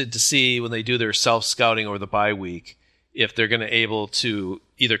interested to see when they do their self-scouting over the bye week if they're going to able to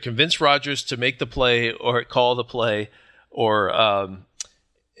either convince Rodgers to make the play or call the play, or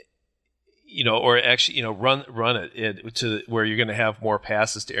or actually run it to where you're going to have more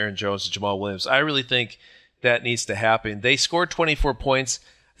passes to Aaron Jones and Jamal Williams. I really think that needs to happen. They scored 24 points.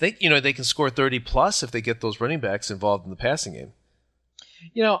 I think they can score 30 plus if they get those running backs involved in the passing game.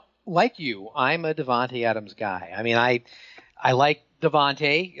 Like you, I'm a Devontae Adams guy. I mean, I like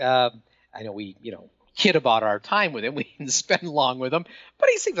Devontae. I know we kid about our time with him. We didn't spend long with him, but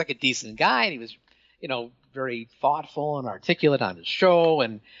he seems like a decent guy, and he was very thoughtful and articulate on his show,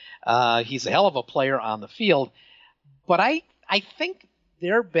 and he's a hell of a player on the field. But I think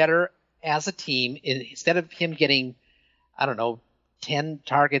they're better as a team. Instead of him getting, 10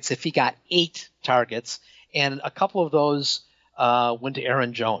 targets, if he got 8 targets, and a couple of those went to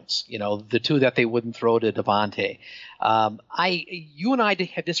Aaron Jones, the 2 that they wouldn't throw to Devontae. You and I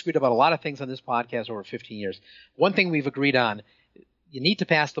have disagreed about a lot of things on this podcast over 15 years. One thing we've agreed on, you need to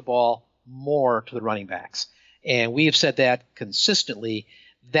pass the ball more to the running backs. And we have said that consistently.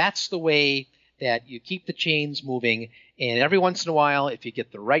 That's the way that you keep the chains moving. And every once in a while, if you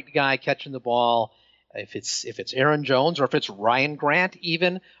get the right guy catching the ball, if it's Aaron Jones or if it's Ryan Grant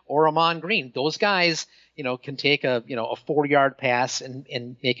even or Amon Green, those guys, can take a 40-yard pass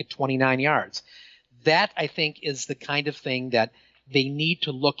and make it 29 yards. That, I think, is the kind of thing that they need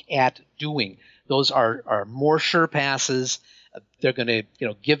to look at doing. Those are more sure passes. They're going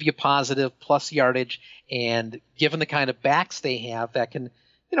to, give you positive plus yardage, and given the kind of backs they have that can,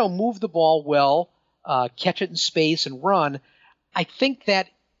 move the ball well, catch it in space and run, I think that,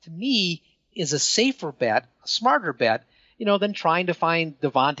 to me, is a safer bet, a smarter bet, than trying to find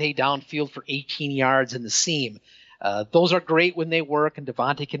Devontae downfield for 18 yards in the seam. Those are great when they work, and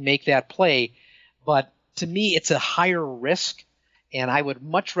Devontae can make that play. But to me, it's a higher risk, and I would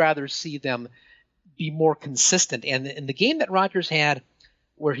much rather see them be more consistent. And in the game that Rodgers had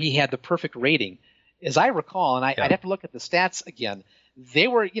where he had the perfect rating, as I recall, and I'd have to look at the stats again, they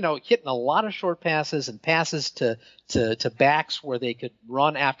were, hitting a lot of short passes and passes to backs where they could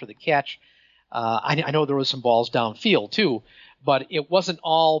run after the catch. I know there was some balls downfield too, but it wasn't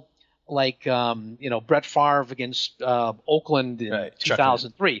all like Brett Favre against Oakland in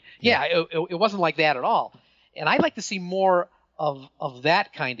 2003. Yeah, it wasn't like that at all. And I'd like to see more of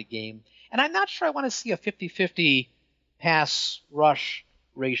that kind of game. And I'm not sure I want to see a 50-50 pass rush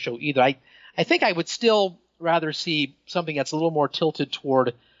ratio either. I think I would still rather see something that's a little more tilted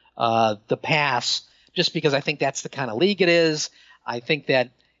toward the pass, just because I think that's the kind of league it is. I think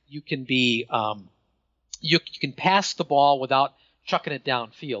that you can be you can pass the ball without chucking it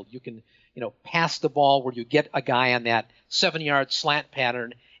downfield. You can pass the ball where you get a guy on that 7-yard slant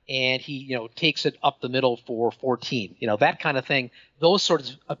pattern and he takes it up the middle for 14. That kind of thing. Those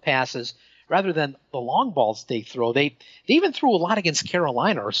sorts of passes, rather than the long balls they throw. They even threw a lot against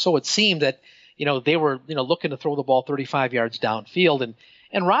Carolina, or so it seemed that they were looking to throw the ball 35 yards downfield,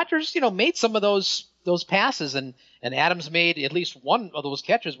 and Rodgers made some of those passes, and Adams made at least one of those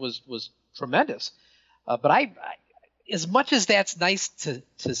catches was tremendous. But I as much as that's nice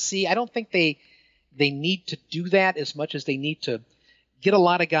to see, I don't think they need to do that as much as they need to get a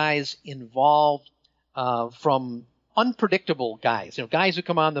lot of guys involved from unpredictable guys, guys who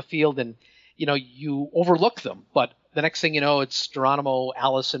come on the field and you overlook them, but the next thing you know, it's Geronimo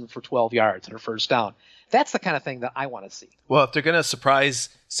Allison for 12 yards and a first down. That's the kind of thing that I want to see. Well, if they're going to surprise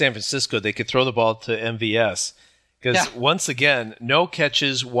San Francisco, they could throw the ball to MVS because once again, no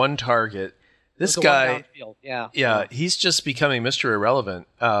catches, 1 target. This guy, he's just becoming Mr. Irrelevant.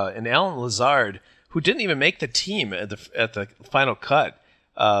 And Alan Lazard, who didn't even make the team at the final cut,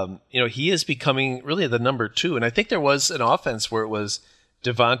 he is becoming really the number 2. And I think there was an offense where it was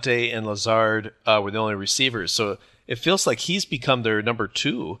Devontae and Lazard were the only receivers. So it feels like he's become their number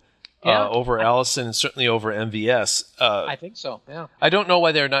 2 over Allison and certainly over MVS. I think so, yeah. I don't know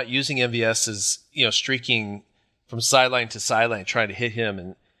why they're not using MVS as, streaking from sideline to sideline, trying to hit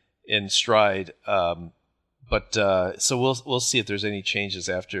him in stride. But so we'll see if there's any changes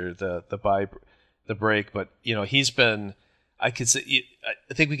after the break. But, he's been, I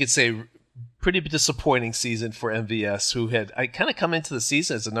think we could say, pretty disappointing season for MVS, who had kind of come into the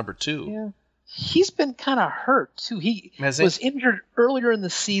season as a number 2. Yeah, he's been kind of hurt too. He was injured earlier in the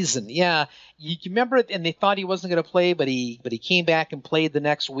season. Yeah, you remember it, and they thought he wasn't going to play, but he came back and played the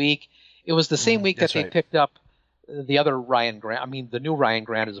next week. It was the same week that they picked up the other Ryan Grant. I mean, the new Ryan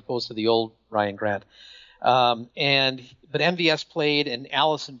Grant as opposed to the old Ryan Grant. But MVS played and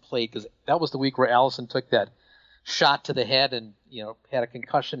Allison played because that was the week where Allison took that shot to the head and had a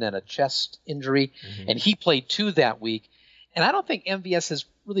concussion and a chest injury, and he played 2 that week. And I don't think MVS has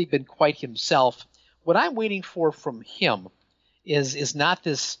really been quite himself what I'm waiting for from him is not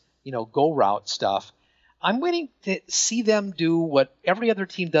this, go route stuff. I'm waiting to see them do what every other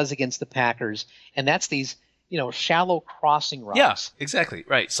team does against the Packers, and that's these, shallow crossing routes. Yeah, exactly.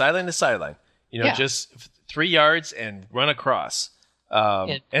 Right. Sideline to sideline. Just 3 yards and run across.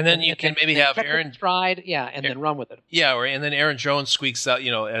 And then you can maybe have Aaron stride, and then run with it. Yeah, and then Aaron Jones squeaks out,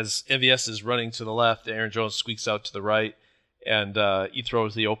 as MVS is running to the left, Aaron Jones squeaks out to the right, and he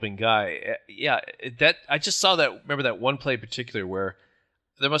throws the open guy. Yeah, I just saw that. Remember that one play in particular where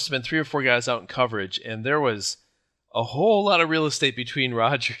there must have been 3 or 4 guys out in coverage, and there was a whole lot of real estate between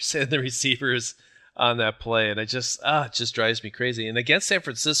Rodgers and the receivers on that play, and it just drives me crazy. And against San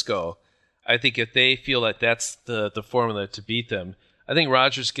Francisco, I think if they feel that that's the formula to beat them, I think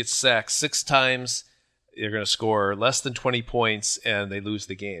Rodgers gets sacked 6 times. They're going to score less than 20 points, and they lose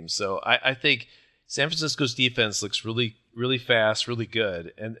the game. So I think San Francisco's defense looks really, really fast, really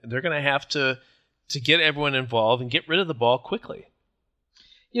good, and they're going to have to get everyone involved and get rid of the ball quickly.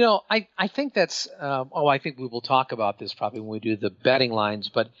 I think that's I think we will talk about this probably when we do the betting lines,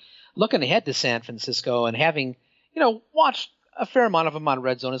 but looking ahead to San Francisco and having, watched a fair amount of them on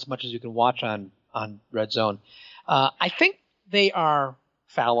Red Zone, as much as you can watch on Red Zone, I think they are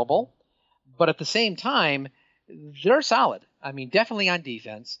fallible, but at the same time, they're solid. I mean, definitely on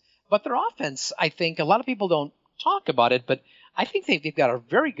defense, but their offense, I think a lot of people don't talk about it, but I think they've got a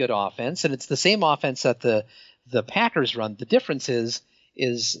very good offense, and it's the same offense that the Packers run. The difference is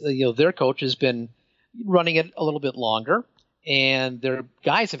their coach has been running it a little bit longer, and their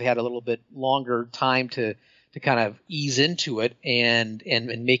guys have had a little bit longer time to kind of ease into it and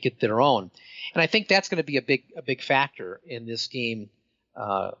make it their own. And I think that's going to be a big factor in this game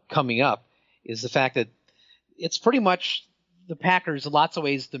coming up, is the fact that it's pretty much the Packers in lots of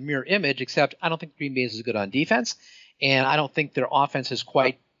ways the mirror image, except I don't think Green Bay is as good on defense, and I don't think their offense has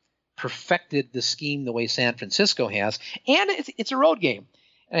quite perfected the scheme the way San Francisco has, and it's a road game,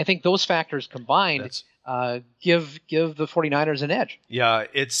 and I think those factors combined give the 49ers an edge. Yeah,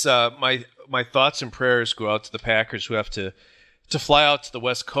 it's my thoughts and prayers go out to the Packers who have to fly out to the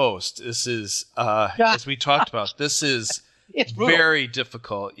West Coast. This is as we talked about, this is it's very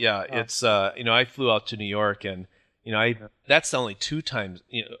difficult. Yeah, it's I flew out to New York, and that's only 2 times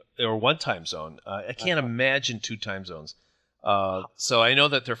or 1 time zone. I can't imagine 2 time zones. So I know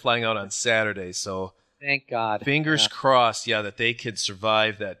that they're flying out on Saturday, so thank God. Fingers crossed, that they could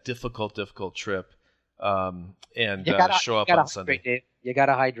survive that difficult trip and show up on Sunday. Hydrate, Dave. You got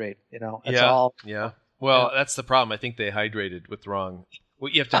to hydrate, That's yeah, all. Yeah. Well, that's the problem. I think they hydrated with the wrong.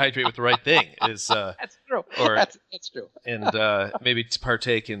 Well, you have to hydrate with the right thing. That's true. That's true. And maybe to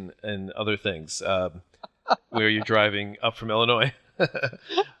partake in other things where you're driving up from Illinois.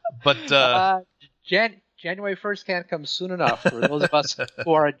 But January 1st can't come soon enough for those of us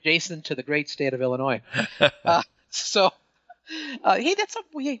who are adjacent to the great state of Illinois. Hey, that's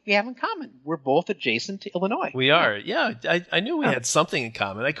something we have in common. We're both adjacent to Illinois. We are. Yeah, I knew we had something in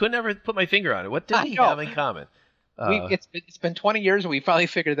common. I could never put my finger on it. What did we have in common? It's been 20 years and we finally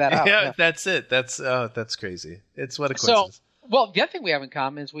figured that out. Yeah, that's it. That's crazy. It's what a coincidence. The other thing we have in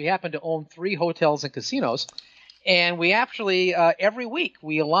common is we happen to own 3 hotels and casinos, and we actually every week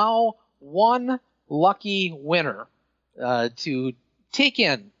we allow one lucky winner to take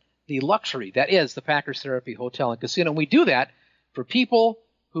in the luxury that is the Packers Therapy Hotel and Casino. And we do that for people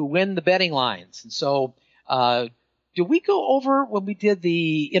who win the betting lines. And so did we go over when we did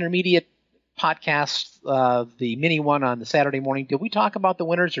the intermediate podcast, the mini one on the Saturday morning, did we talk about the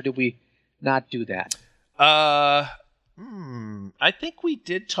winners or did we not do that? I think we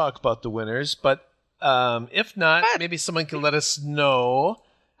did talk about the winners, but if not, maybe someone can let us know.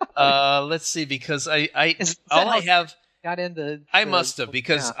 Let's see, because I must have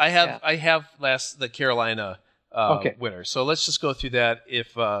because I have the Carolina winner. So let's just go through that.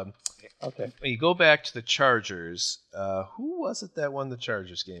 If when you go back to the Chargers, who was it that won the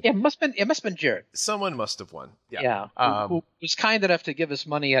Chargers game? It must have been Jared. Someone must have won. Who was kind enough to give us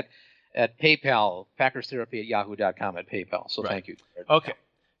money at PayPal, PackersTherapy@yahoo.com at PayPal. So thank you, Jared. Okay,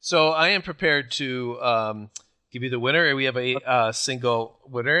 so I am prepared to give you the winner. We have a single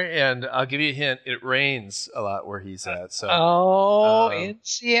winner, and I'll give you a hint. It rains a lot where he's at. So in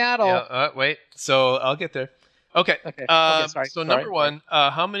Seattle. Yeah, wait. So I'll get there. Okay. Sorry. So number one,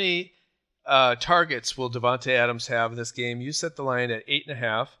 how many targets will Devontae Adams have in this game? You set the line at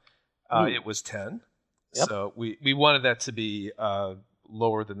 8.5. It was 10. Yep. So we wanted that to be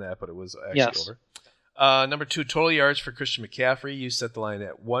lower than that, but it was actually over. Number 2, total yards for Christian McCaffrey. You set the line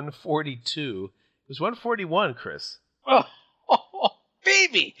at 142. It was 141, Chris.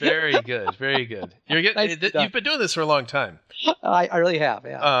 baby. Very good. Very good. You've been doing this for a long time. I really have,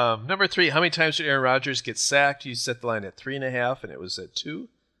 yeah. Number 3, how many times did Aaron Rodgers get sacked? You set the line at 3.5, and it was at 2.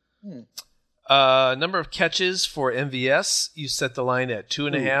 Number of catches for MVS, you set the line at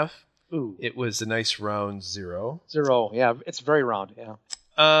 2.5. Ooh. It was a nice round 0. 0, yeah. It's very round, yeah.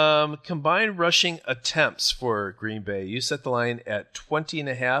 Combined rushing attempts for Green Bay, you set the line at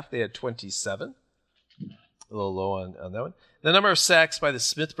 20.5. They had 27. A little low on that one. The number of sacks by the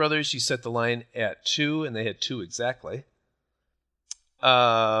Smith brothers, you set the line at 2, and they had 2 exactly.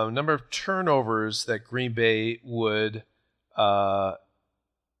 Number of turnovers that Green Bay would, I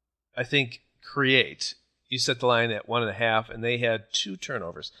think, create, you set the line at 1.5, and they had 2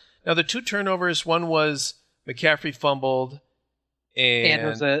 turnovers. Now, the 2 turnovers, one was McCaffrey fumbled,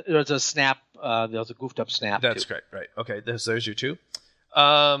 and there was a snap. There was a goofed up snap. That's too. correct, right? Okay, there's your 2.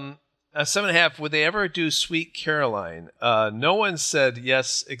 7.5. Would they ever do Sweet Caroline? No one said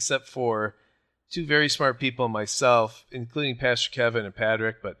yes, except for 2 very smart people and myself, including Pastor Kevin and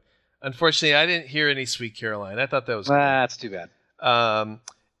Patrick. But unfortunately, I didn't hear any Sweet Caroline. I thought that was cool. That's too bad. And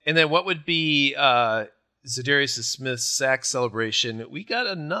then what would be Zadarius Smith's sack celebration? We got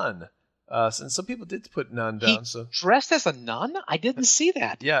a nun. And some people did put nun down. He dressed as a nun? I didn't see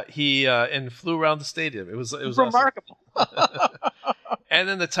that. Yeah, he and flew around the stadium. It was remarkable. Awesome. And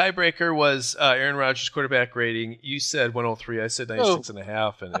then the tiebreaker was Aaron Rodgers' quarterback rating. You said 103. I said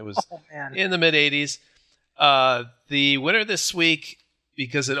 96.5, and it was in the mid-80s. The winner this week,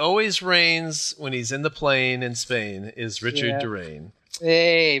 because it always rains when he's in the plane in Spain, is Richard Durain.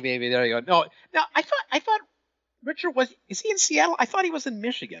 Hey, baby, there you go. No, I thought Richard is he in Seattle? I thought he was in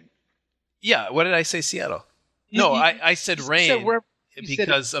Michigan. Yeah, what did I say, Seattle? I said rain.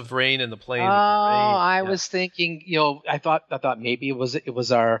 Because of rain in the plane. I was thinking, I thought maybe it was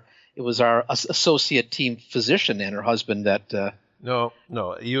our associate team physician and her husband that. No,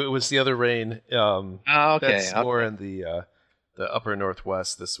 it was the other rain. Okay, that's more in the upper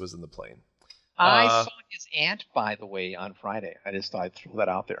northwest. This was in the plane. I saw his aunt, by the way, on Friday. I just thought I'd throw that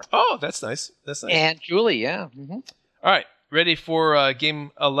out there. Oh, that's nice. Aunt Julie, yeah. Mm-hmm. All right, ready for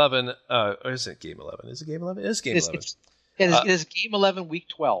Game 11. Or is it Game 11? Is it Game 11? It is Game 11. It is Game 11, Week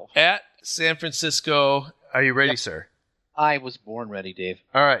 12. At San Francisco. Are you ready, sir? I was born ready, Dave.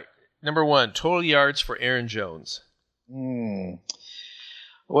 All right. Number 1, total yards for Aaron Jones.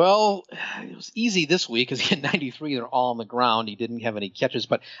 Well, it was easy this week because he had 93. They're all on the ground. He didn't have any catches.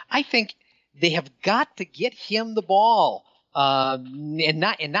 But I think they have got to get him the ball, and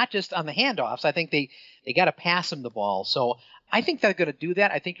not just on the handoffs. I think they got to pass him the ball. So I think they're going to do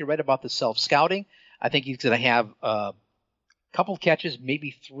that. I think you're right about the self-scouting. I think he's going to have couple catches,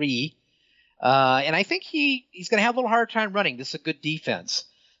 maybe 3. And I think he's going to have a little hard time running. This is a good defense.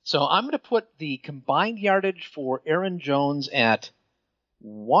 So I'm going to put the combined yardage for Aaron Jones at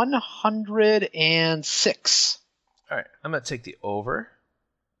 106. All right. I'm going to take the over.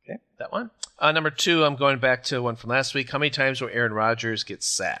 Okay. That one. Number 2, I'm going back to one from last week. How many times will Aaron Rodgers get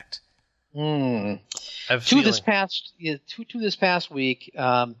sacked? 2 this past week.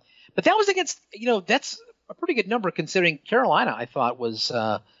 But that was against, that's a pretty good number considering Carolina, I thought, was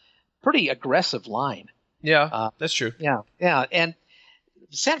pretty aggressive line. Yeah, that's true. Yeah. And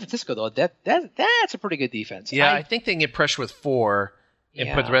San Francisco, though, that's a pretty good defense. Yeah, I think they can get pressure with 4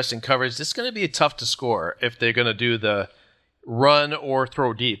 and put the rest in coverage. This is going to be tough to score if they're going to do the run or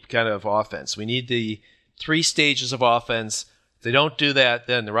throw deep kind of offense. We need the 3 stages of offense. If they don't do that,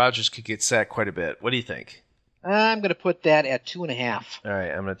 then the Rodgers could get sacked quite a bit. What do you think? I'm going to put that at 2.5. All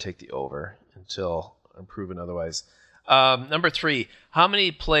right, I'm going to take the over until I'm proven otherwise. Number 3, how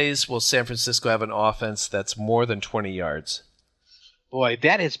many plays will San Francisco have an offense that's more than 20 yards? Boy,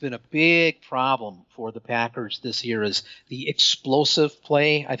 that has been a big problem for the Packers this year is the explosive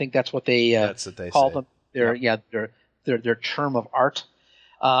play. I think that's what they call them. Their term of art.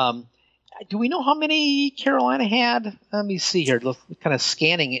 Do we know how many Carolina had? Let me see here. Kind of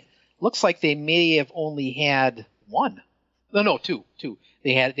scanning it. Looks like they may have only had 1. No, 2.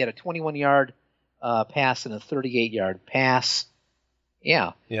 They had a 21-yard pass and a 38-yard pass.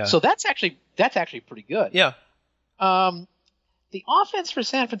 Yeah. So that's actually pretty good. Yeah. The offense for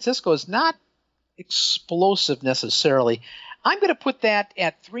San Francisco is not explosive necessarily. I'm going to put that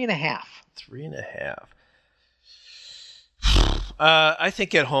at 3.5. 3.5. I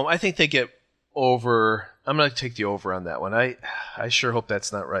think at home, I think they get over. I'm going to take the over on that one. I sure hope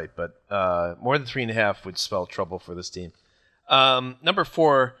that's not right, but more than 3.5 would spell trouble for this team. Number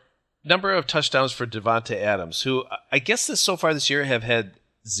 4, number of touchdowns for Devontae Adams, who I guess so far this year have had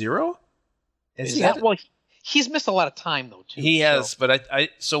 0. Well, he's missed a lot of time though too. He has, but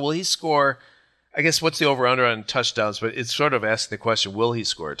so will he score I guess what's the over/under on touchdowns? But it's sort of asking the question: will he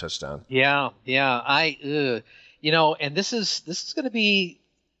score a touchdown? Yeah. And this is going to be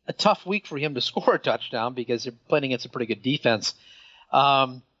a tough week for him to score a touchdown because they're playing against a pretty good defense. Let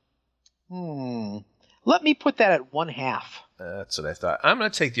me put that at 1/2. That's what I thought. I'm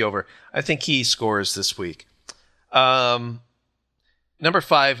going to take the over. I think he scores this week. Number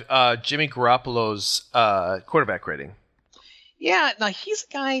 5, Jimmy Garoppolo's quarterback rating. Yeah, now he's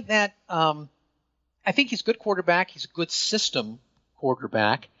a guy that I think he's a good quarterback. He's a good system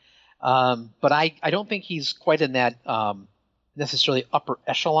quarterback. But I don't think he's quite in that necessarily upper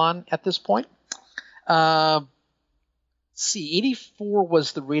echelon at this point. See, 84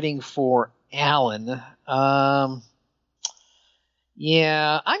 was the rating for Allen.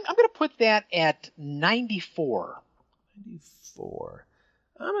 Yeah, I'm going to put that at 94. 94.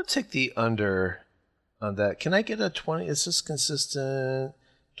 I'm going to take the under on that. Can I get a 20? Is this consistent?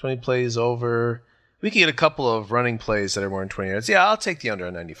 20 plays over. We could get a couple of running plays that are more than 20 yards. Yeah, I'll take the under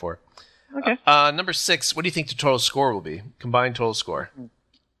on 94. Okay. Number 6, what do you think the total score will be? Combined total score.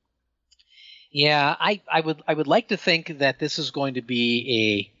 Yeah, I would like to think that this is going to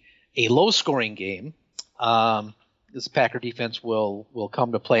be a low-scoring game. This Packer defense will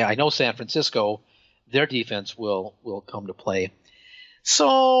come to play. I know San Francisco, their defense will come to play.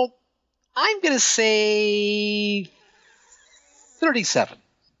 So I'm going to say 37.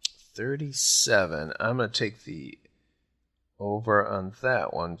 37. I'm going to take the over on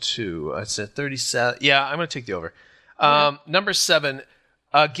that one, too. I said 37. Yeah, I'm going to take the over. Number 7,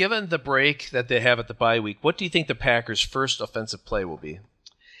 given the break that they have at the bye week, what do you think the Packers' first offensive play will be?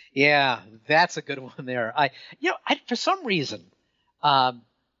 Yeah, that's a good one there. For some reason, I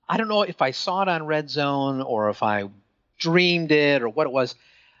don't know if I saw it on Red Zone or if I dreamed it or what it was,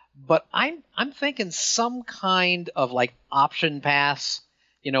 but I'm thinking some kind of like option pass,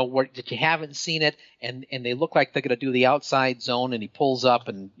 where that you haven't seen it, and they look like they're going to do the outside zone, and he pulls up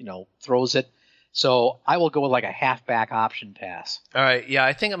and throws it. So I will go with like a halfback option pass. All right, yeah,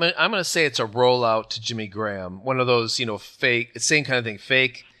 I think I'm going to say it's a rollout to Jimmy Graham, one of those fake, same kind of thing,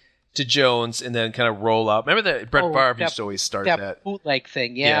 fake to Jones, and then kind of roll out. Remember that Brett Favre used to always start that bootleg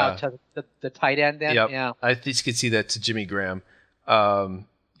thing, to the tight end. Then, yep. Yeah, I think you could see that to Jimmy Graham,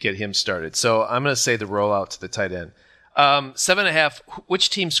 get him started. So I'm going to say the rollout to the tight end. 7.5. Which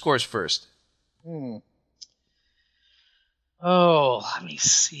team scores first? Oh, let me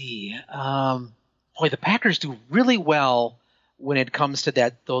see. Boy, the Packers do really well when it comes to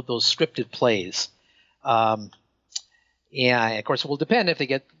those scripted plays. Yeah, of course, it will depend if they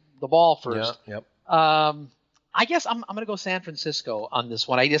get the ball first. Yep. I guess I'm going to go San Francisco on this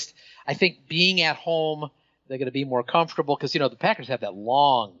one. I think being at home, they're going to be more comfortable because the Packers have that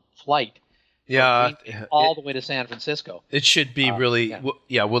long flight. Yeah, all the way to San Francisco. It should be really.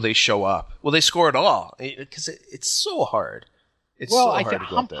 Yeah. Will they show up? Will they score at all? Because it's so hard. It's so hard to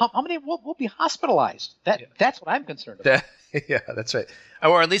go up there. How many will be hospitalized? That's what I'm concerned about. Yeah, that's right.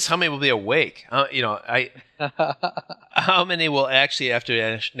 Or at least how many will be awake? How many will actually, after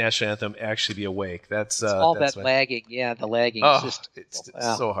the national anthem, actually be awake? That's all that's that lagging. Yeah, the lagging system. It's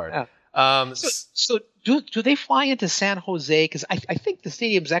so hard. Yeah. So do they fly into San Jose? Because I think the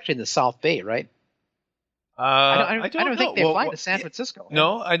stadium's actually in the South Bay, right? I don't think they fly to San Francisco.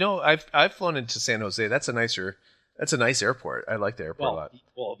 No, I know. I've flown into San Jose. That's a nice airport. I like the airport a lot.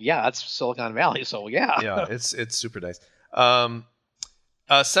 Well, yeah, it's Silicon Valley, so yeah. Yeah, it's super nice.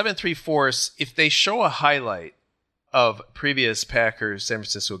 7.3. If they show a highlight of previous Packers San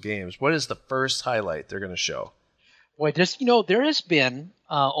Francisco games, what is the first highlight they're going to show? Boy, there has been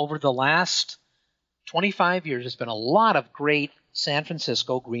over the last 25 years, there's been a lot of great San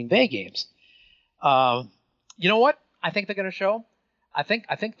Francisco Green Bay games. You know what? I think they're going to show. I think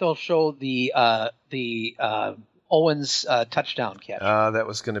they'll show the Owens touchdown catch. That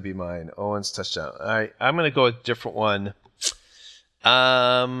was going to be mine. Owens touchdown. All right, I'm going to go with a different one.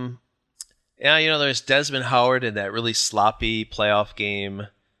 There's Desmond Howard in that really sloppy playoff game.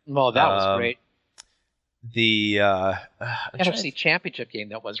 Oh, that was great. The NFC Championship game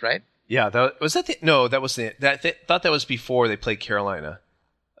that was, right? Yeah, that was thought that was before they played Carolina.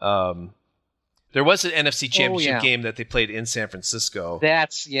 There was an NFC Championship game that they played in San Francisco.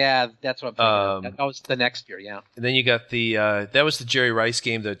 That's what I'm thinking of. That was the next year, yeah. And then you got that was the Jerry Rice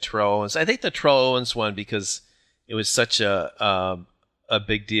game, the Terrell Owens. I think the Terrell Owens one because it was such a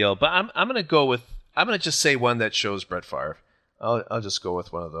big deal. But I'm going to just say one that shows Brett Favre. I'll just go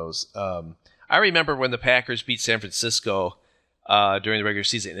with one of those. I remember when the Packers beat San Francisco during the regular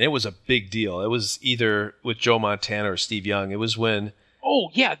season, and it was a big deal. It was either with Joe Montana or Steve Young. It was when.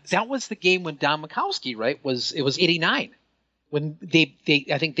 Oh yeah, that was the game when Don Majkowski, right? It was 89. when they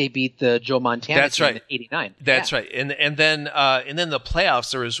I think they beat the Joe Montana That's team right. in '89. That's right. And then the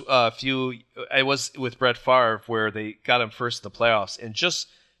playoffs, there was a few. I was with Brett Favre where they got him first in the playoffs and just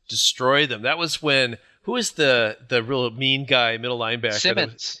destroyed them. That was when who is the real mean guy, middle linebacker?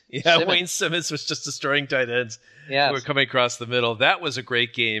 Simmons. Simmons. Wayne Simmons was just destroying tight ends. Yes. Who were coming across the middle. That was a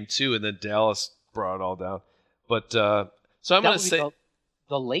great game too. And then Dallas brought it all down. But so I'm going to say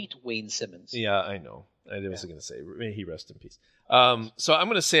the late Wayne Simmons. Yeah, I know. I was going to say, may he rest in peace. So I'm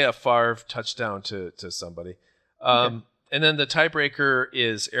going to say a Favre touchdown to somebody. And then the tiebreaker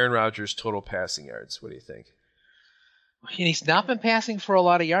is Aaron Rodgers' total passing yards. What do you think? And he's not been passing for a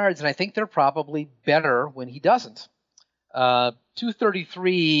lot of yards, and I think they're probably better when he doesn't.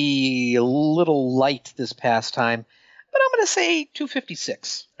 233, a little light this past time, but I'm going to say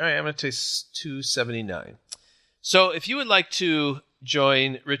 256. All right, I'm going to say 279. So if you would like to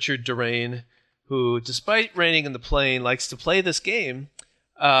join Richard Durain, who, despite raining in the plane, likes to play this game.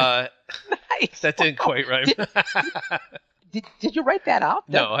 Nice. That didn't quite rhyme. Did you write that out?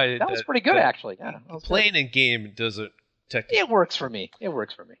 No, that was pretty good, actually. Yeah, playing and game doesn't technically. It works for me.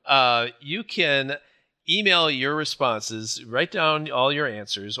 You can email your responses, write down all your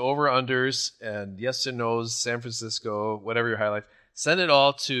answers, over, unders, and yes and no's, San Francisco, whatever your highlights. Send it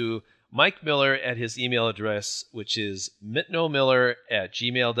all to Mike Miller at his email address, which is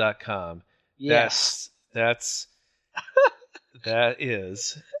mitnomiller@gmail.com. Yes. That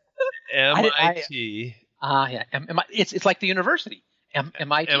is MIT. Yeah. It's like the university.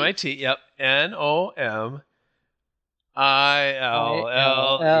 MIT. MIT, yep. NOMILLER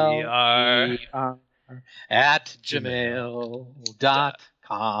at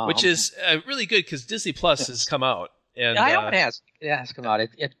gmail.com. Which is really good because Disney Plus has come out. And I know it has. It has come out.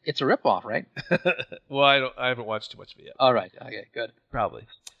 It's a ripoff, right? Well, I haven't watched too much of it yet. All right. Okay, good. Probably.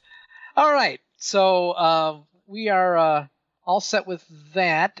 All right. So we are all set with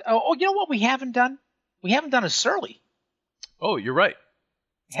that. Oh, you know what we haven't done? We haven't done a Surly. Oh, you're right.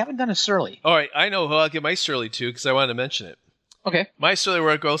 We haven't done a Surly. All right. I know who I'll give my Surly to because I wanted to mention it. Okay. My Surly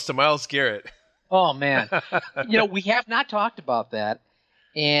Award goes to Myles Garrett. Oh, man. We have not talked about that.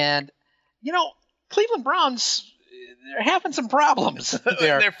 And, Cleveland Browns, they're having some problems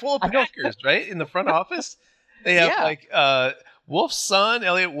there. They're full of Packers, right? In the front office. They have Wolf's son,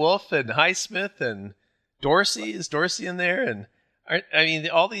 Elliot Wolf, and Highsmith, and Dorsey. Is Dorsey in there? And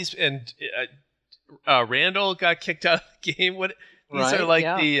all these, and Randall got kicked out of the game. These are like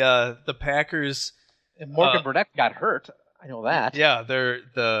the Packers. And Morgan Burnett got hurt. I know that. Yeah, they're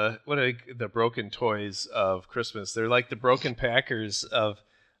the broken toys of Christmas. They're like the broken Packers of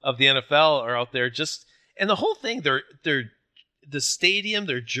the NFL are out there. And the whole thing, they're the stadium,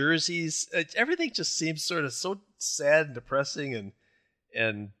 their jerseys, everything just seems sort of so sad and depressing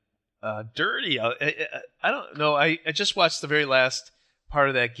and dirty. I don't know. I just watched the very last part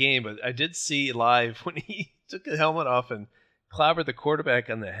of that game, but I did see live when he took the helmet off and clobbered the quarterback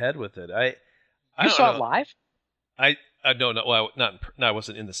on the head with it. You saw it live? I no, well, not I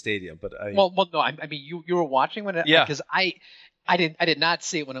wasn't in the stadium, but I. Well, no. I mean, you were watching when it. Yeah. Because I did not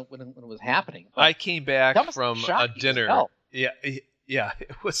see it when it was happening. I came back from a dinner. Yeah.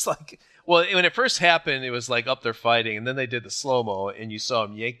 It was like, well, when it first happened, it was like up there fighting, and then they did the slow mo, and you saw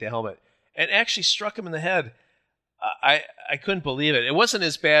him yank the helmet, and actually struck him in the head. I couldn't believe it. It wasn't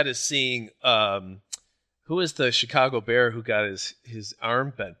as bad as seeing who is the Chicago Bear who got his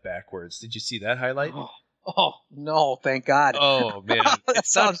arm bent backwards. Did you see that highlight? Oh no! Thank God. Oh man,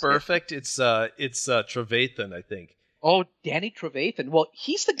 it's not perfect. It's Trevathan, I think. Oh, Danny Trevathan. Well,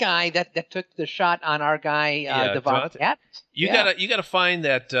 he's the guy that took the shot on our guy Devontae Adams. You gotta find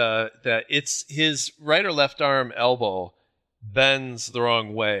that it's his right or left arm elbow bends the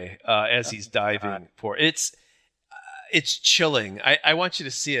wrong way as he's diving for it. It's chilling. I want you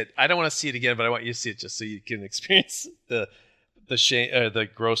to see it. I don't want to see it again, but I want you to see it just so you can experience the shame, the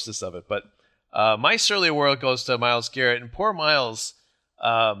grossness of it. But my Surly Award goes to Myles Garrett, and poor Myles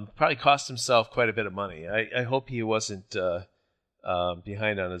probably cost himself quite a bit of money. I hope he wasn't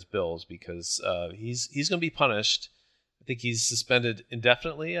behind on his bills because he's going to be punished. I think he's suspended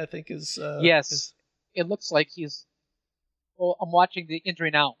indefinitely. I think is yes. It looks like he's. Well, I'm watching the injury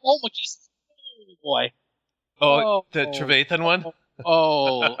now. Oh my Jesus! Oh boy. Oh, the Trevathan one.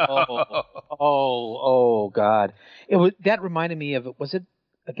 Oh God! That reminded me of it. Was it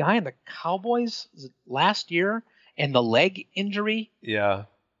a guy in the Cowboys last year and the leg injury? Yeah.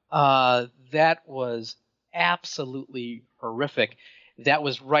 That was absolutely horrific. That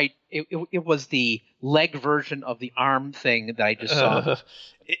was right. It was the leg version of the arm thing that I just saw.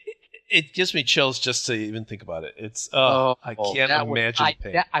 It gives me chills just to even think about it. It's I can't imagine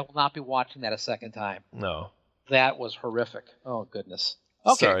pain. I will not be watching that a second time. No. That was horrific. Oh, goodness.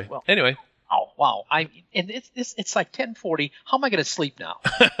 Okay. Sorry. Well, Anyway. oh, wow. It's like 10:40. How am I going to sleep now?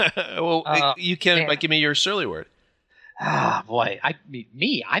 Well, you can man. give me your surly word. Ah, boy.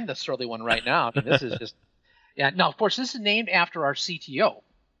 I'm the surly one right now. I mean, this is just... Yeah, no, of course, this is named after our CTO.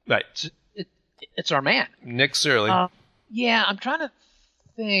 Right. It's our man. Nick Surly. Yeah, I'm trying to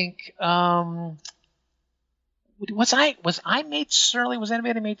think. Was I made surly? Was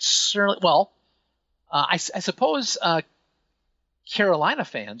anybody made surly? Well, I suppose Carolina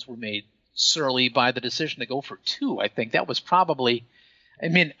fans were made surly by the decision to go for 2. I think that was probably. I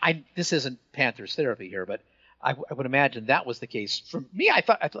mean, this isn't Panthers therapy here, but I would imagine that was the case. For me, I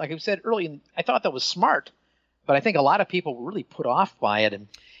thought, like I said earlier, I thought that was smart. But I think a lot of people were really put off by it. And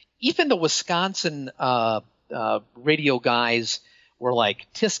even the Wisconsin radio guys were like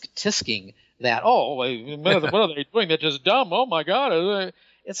tisking that, what are they doing? They're just dumb. Oh, my God.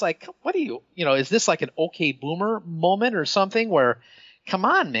 It's like, what do you is this like an okay boomer moment or something where, come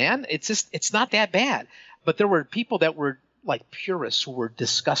on, man, it's not that bad. But there were people that were like purists who were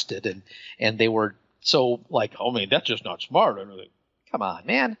disgusted and they were so like, oh, man, that's just not smart. And like, come on,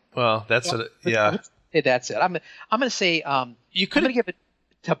 man. Well, that's yeah. That's it. I'm going to say I'm going to give it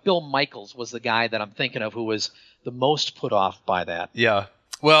to Bill Michaels was the guy that I'm thinking of who was the most put off by that. Yeah.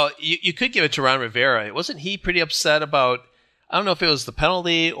 Well, you could give it to Ron Rivera. Wasn't he pretty upset about? I don't know if it was the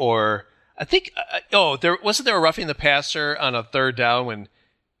penalty or I think. There a roughing the passer on a 3rd down when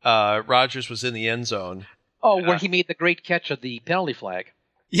Rodgers was in the end zone. Oh, where he made the great catch of the penalty flag.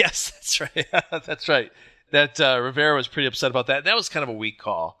 Yes, that's right. That's right. That Rivera was pretty upset about that. That was kind of a weak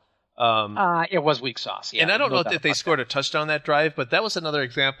call. It was weak sauce. Yeah, and I don't know if they scored a touchdown that drive, but that was another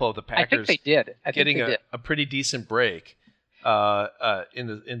example of the Packers. I think they did. Getting a pretty decent break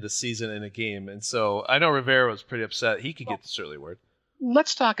in the season in a game, and so I know Rivera was pretty upset. He could get the surly word.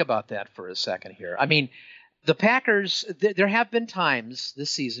 Let's talk about that for a second here. I mean, the Packers. There have been times this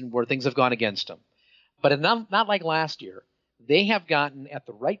season where things have gone against them, but not like last year. They have gotten at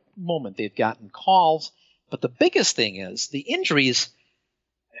the right moment. They've gotten calls, but the biggest thing is the injuries.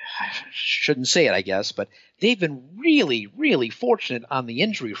 I shouldn't say it, I guess, but they've been really, really fortunate on the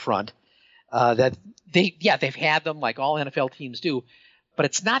injury front. That they've had them like all NFL teams do, but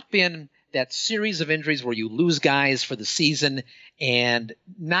it's not been that series of injuries where you lose guys for the season and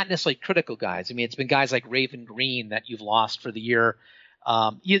not necessarily critical guys. I mean, it's been guys like Raven Green that you've lost for the year.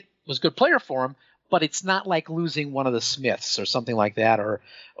 He was a good player for him, but it's not like losing one of the Smiths or something like that, or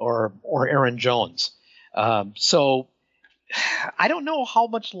Aaron Jones. So. I don't know how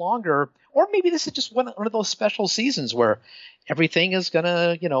much longer, or maybe this is just one of those special seasons where everything is going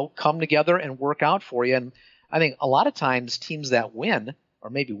to, come together and work out for you. And I think a lot of times teams that win, or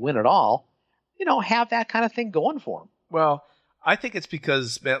maybe win at all, have that kind of thing going for them. Well, I think it's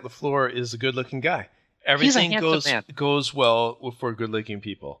because Matt LaFleur is a good-looking guy. Everything goes well for good-looking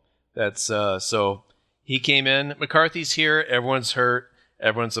people. That's so he came in. McCarthy's here. Everyone's hurt.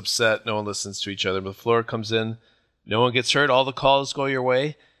 Everyone's upset. No one listens to each other. LaFleur comes in. No one gets hurt. All the calls go your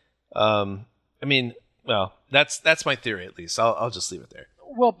way. I mean, well, that's my theory at least. I'll just leave it there.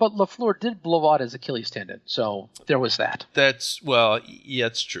 Well, but LaFleur did blow out his Achilles tendon, so there was that. Yeah,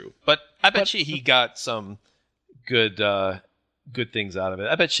 it's true. But I bet you he got some good things out of it.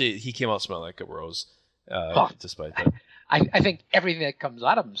 I bet you he came out smelling like a rose, despite that. I think everything that comes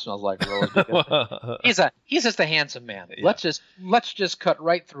out of him smells like a rose. He's just a handsome man. Yeah. Let's just cut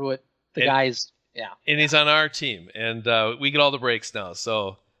right through it. The guy's. Yeah, and he's on our team, and we get all the breaks now.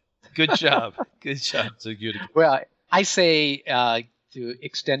 So, good job, good job. So good. Well, I say to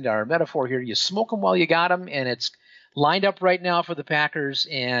extend our metaphor here, you smoke them while you got them, and it's lined up right now for the Packers.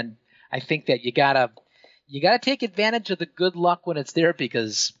 And I think that you gotta take advantage of the good luck when it's there,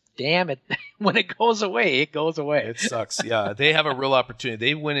 because damn it, when it goes away, it goes away. It sucks. Yeah, they have a real opportunity.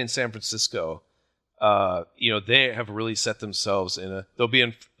 They win in San Francisco. They have really set themselves in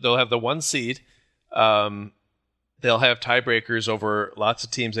they'll have the 1 seed. They'll have tiebreakers over lots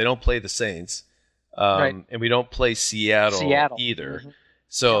of teams. They don't play the Saints, right. And we don't play Seattle either. Mm-hmm.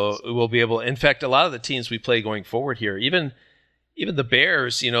 So we'll be able. In fact, a lot of the teams we play going forward here, even the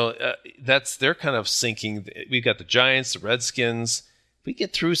Bears, they're kind of sinking. We've got the Giants, the Redskins. If we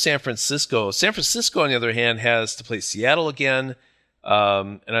get through San Francisco, on the other hand, has to play Seattle again.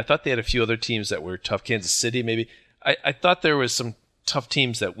 And I thought they had a few other teams that were tough. Kansas City, maybe. I thought there was some tough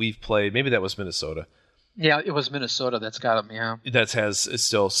teams that we've played. Maybe that was Minnesota. Yeah, it was Minnesota that's got them, yeah. That has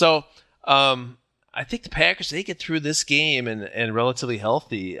still. So I think the Packers, they get through this game and relatively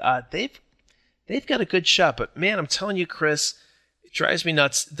healthy. They've got a good shot. But, man, I'm telling you, Chris, it drives me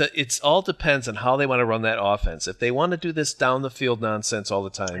nuts. It all depends on how they want to run that offense. If they want to do this down the field nonsense all the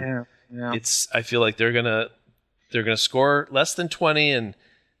time, yeah. I feel like they're going to they're going to score less than 20 and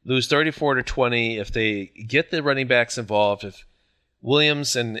lose 34-20 if they get the running backs involved. If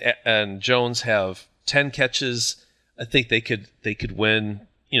Williams and Jones have 10 catches, I think they could win,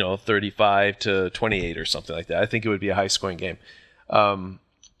 35-28 or something like that. I think it would be a high scoring game.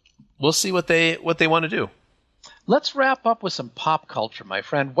 We'll see what they want to do. Let's wrap up with some pop culture, my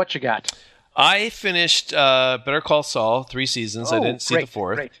friend. What you got? I finished Better Call Saul, 3 seasons. I didn't see the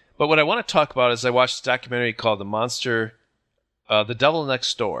 4th. Great. But what I want to talk about is I watched a documentary called The Devil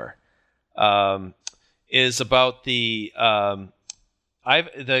Next Door. Is about a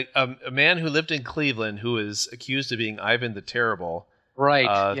man who lived in Cleveland who is accused of being Ivan the Terrible.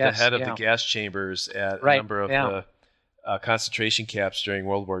 Right. The head of the gas chambers at a number of the concentration camps during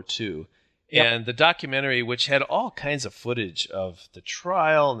World War II. Yep. And the documentary, which had all kinds of footage of the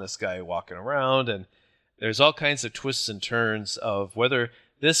trial and this guy walking around, and there's all kinds of twists and turns of whether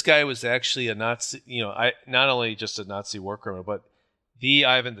this guy was actually a Nazi, not only just a Nazi war criminal, but the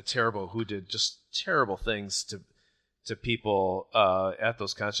Ivan the Terrible who did just terrible things to people at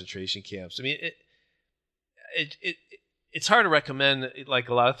those concentration camps. I mean, it's hard to recommend, like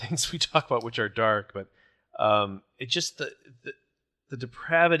a lot of things we talk about which are dark, but it just the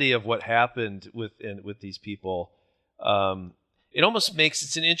depravity of what happened with these people. It almost makes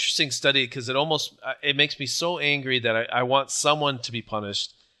it's an interesting study because it makes me so angry that I want someone to be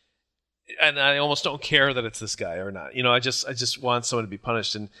punished, and I almost don't care that it's this guy or not. I just want someone to be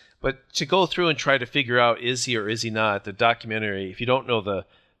punished. But to go through and try to figure out is he or is he not, the documentary, if you don't know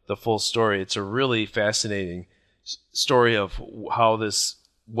the full story, it's a really fascinating story of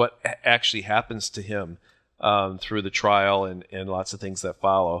what actually happens to him through the trial and lots of things that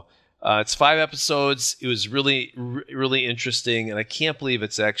follow. It's 5 episodes. It was really, really interesting, and I can't believe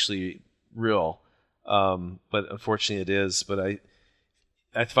it's actually real. But unfortunately it is. But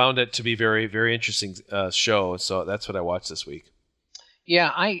I found it to be very, very interesting show, so that's what I watched this week.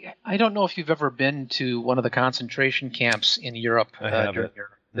 Yeah, I don't know if you've ever been to one of the concentration camps in Europe during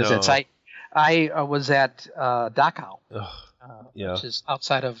your visits. No. I was at Dachau, Yeah. which is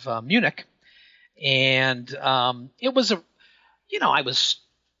outside of Munich, and it was I was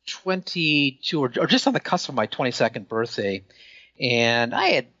 22 or just on the cusp of my 22nd birthday, and I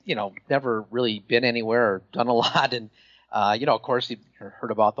had never really been anywhere or done a lot, and of course you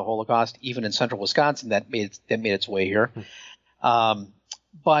heard about the Holocaust even in central Wisconsin that made its way here.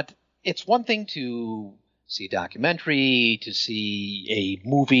 But it's one thing to see a documentary, to see a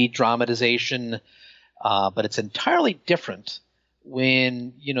movie dramatization, but it's entirely different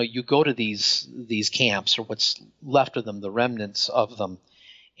when you go to these camps, or what's left of them, the remnants of them,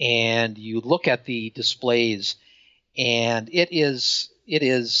 and you look at the displays, and it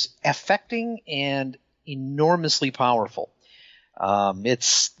is affecting and enormously powerful.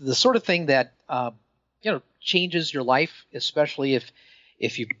 It's the sort of thing that changes your life, especially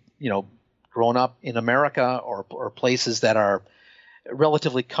if you've grown up in America or places that are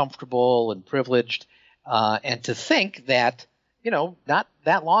relatively comfortable and privileged, and to think that not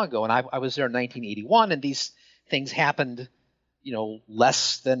that long ago, and I was there in 1981, and these things happened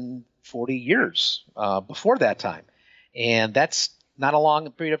less than 40 years before that time, and that's not a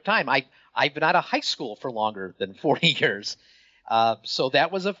long period of time. I've been out of high school for longer than 40 years, so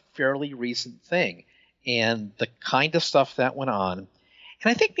that was a fairly recent thing. And the kind of stuff that went on. And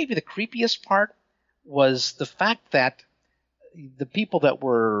I think maybe the creepiest part was the fact that the people that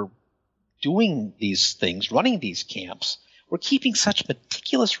were doing these things, running these camps, were keeping such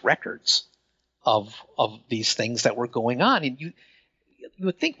meticulous records of these things that were going on. And you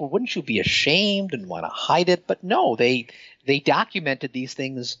would think, well, wouldn't you be ashamed and want to hide it? But no, they documented these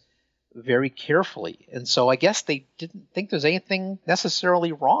things very carefully. And so I guess they didn't think there's anything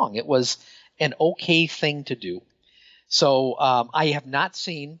necessarily wrong. It was an okay thing to do. So I have not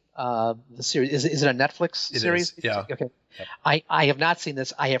seen the series. Is it a Netflix series? It is, yeah. Okay. Yep. I have not seen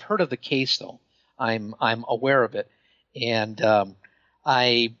this. I have heard of the case, though. I'm aware of it, and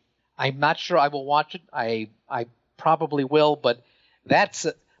I'm not sure I will watch it. I probably will, but that's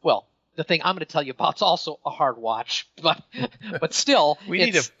the thing I'm going to tell you about is also a hard watch, but still, we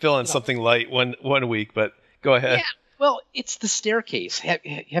need to fill in something light one week. But go ahead. Yeah. Well, it's The Staircase.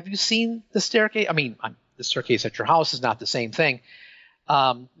 Have you seen The Staircase? I mean, The Staircase at Your House is not the same thing.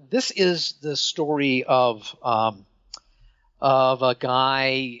 This is the story of a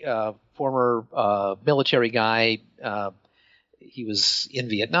guy, former military guy. He was in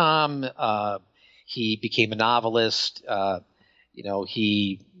Vietnam. He became a novelist.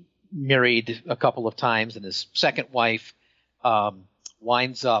 He married a couple of times, and his second wife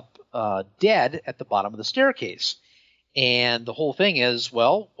winds up dead at the bottom of the staircase. And the whole thing is,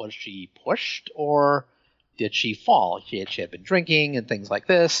 well, was she pushed, or did she fall? She had been drinking and things like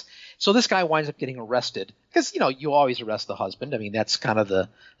this. So this guy winds up getting arrested because, you always arrest the husband. I mean, that's kind of the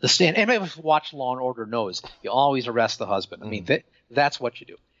stand. Anybody who's watched Law and Order knows you always arrest the husband. I mean, that's what you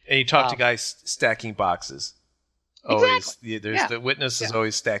do. And you talk to guys stacking boxes. Always, Exactly. The witness is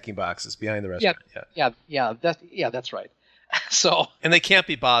always stacking boxes behind the restaurant. That's right. So, and they can't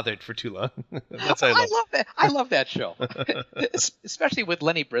be bothered for too long. I love that. I love that show, especially with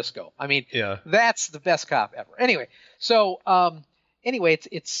Lenny Briscoe. I mean, that's the best cop ever. Anyway, so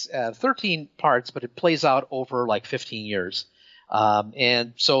it's 13 parts, but it plays out over like 15 years,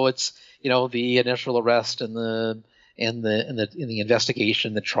 and so it's the initial arrest and the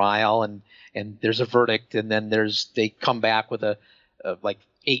investigation, the trial, and there's a verdict, and then they come back with a like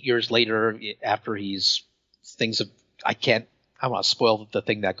 8 years later after I want to spoil the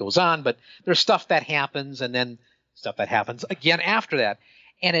thing that goes on, but there's stuff that happens and then stuff that happens again after that.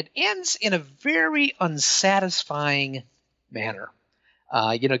 And it ends in a very unsatisfying manner,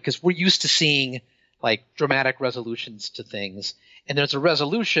 because we're used to seeing like dramatic resolutions to things. And there's a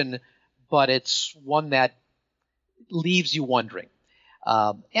resolution, but it's one that leaves you wondering.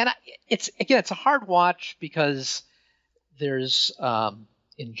 And it's a hard watch because there's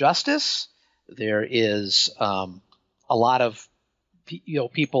injustice. There is a lot of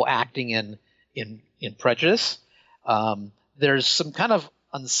people acting in prejudice. There's some kind of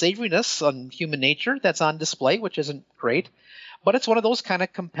unsavoriness on human nature that's on display, which isn't great. But it's one of those kind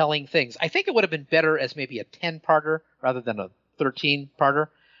of compelling things. I think it would have been better as maybe a 10-parter rather than a 13-parter.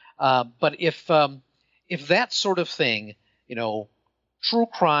 But if that sort of thing, true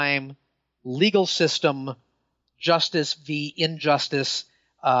crime, legal system, justice v. injustice,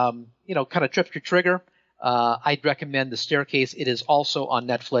 kind of trips your trigger, I'd recommend The Staircase. It is also on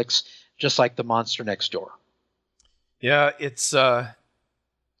Netflix, just like The Monster Next Door. Yeah, it's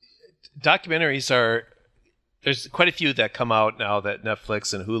documentaries there's quite a few that come out now that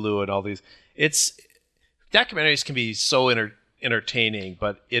Netflix and Hulu and all these. Documentaries can be so entertaining,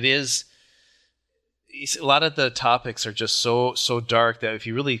 but it is a lot of the topics are just so dark that if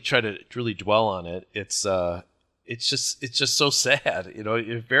you really try to really dwell on it, it's just so sad.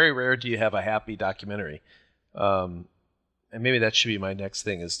 Very rare do you have a happy documentary. And maybe that should be my next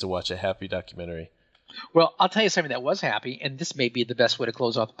thing, is to watch a happy documentary. Well, I'll tell you something that was happy, and this may be the best way to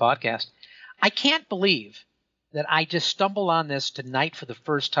close out the podcast. I can't believe that I just stumbled on this tonight for the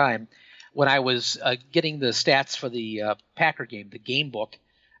first time when I was getting the stats for the Packer game, the game book.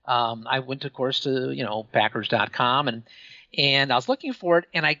 I went, of course, to Packers.com, and I was looking for it,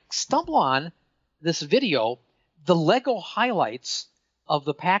 and I stumbled on this video, the Lego highlights of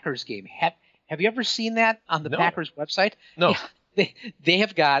the Packers game. Have you ever seen that on the Packers website? No. Yeah, they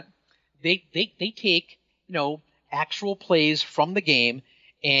have got they take actual plays from the game,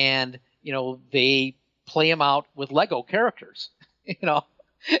 and they play them out with Lego characters.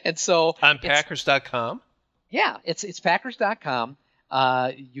 And so on Packers.com. Yeah, it's Packers.com.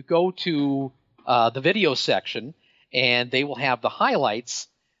 You go to the video section, and they will have the highlights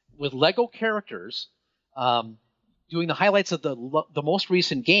with Lego characters doing the highlights of the most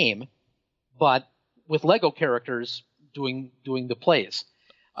recent game, but with Lego characters doing the plays.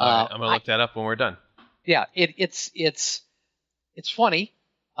 I'm going to look that up when we're done. Yeah, it's funny,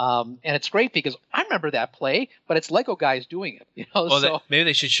 and it's great because I remember that play, but it's Lego guys doing it. Well, maybe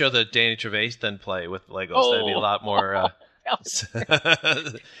they should show the Danny Trevathan play with Legos. That'd be a lot more.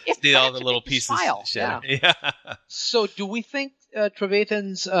 See all the little pieces. Yeah. So, do we think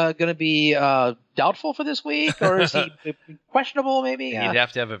Trevathan's going to be doubtful for this week, or is he questionable? Maybe he'd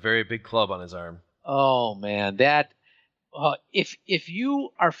have to have a very big club on his arm. Oh man, that if you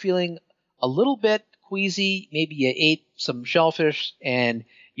are feeling a little bit queasy, maybe you ate some shellfish and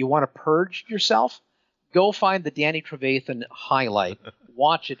you want to purge yourself, go find the Danny Trevathan highlight,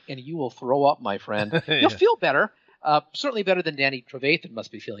 watch it, and you will throw up, my friend. You'll feel better. Certainly better than Danny Trevathan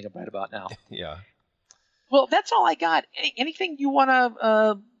must be feeling right about now. Yeah. Well, that's all I got. Anything you want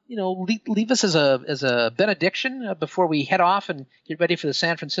to, leave us as a benediction before we head off and get ready for the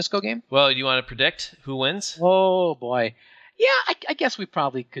San Francisco game? Well, you want to predict who wins? Oh boy, yeah, I guess we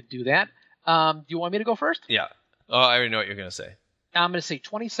probably could do that. Do you want me to go first? Yeah. Oh, I already know what you're going to say. I'm going to say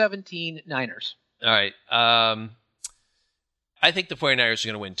 2017 Niners. All right. I think the 49ers are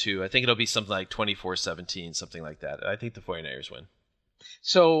going to win too. I think it'll be something like 24-17, something like that. I think the 49ers win.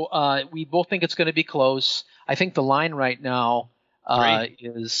 So we both think it's going to be close. I think the line right now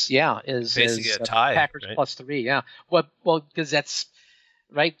is basically a tie. Packers right? +3. Yeah. Well, because that's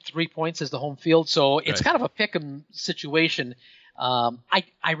right. 3 points is the home field, so it's kind of a pick'em situation. I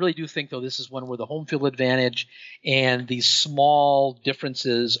really do think, though, this is one where the home field advantage and these small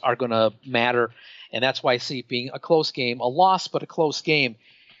differences are going to matter. And that's why I see it being a close game, a loss, but a close game.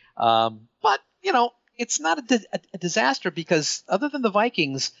 But, it's not a disaster because other than the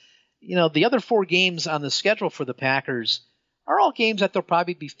Vikings, the other 4 games on the schedule for the Packers are all games that they'll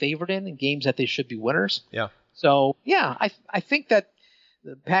probably be favored in and games that they should be winners. Yeah. So, yeah, I think that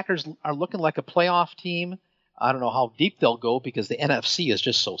the Packers are looking like a playoff team. I don't know how deep they'll go because the NFC is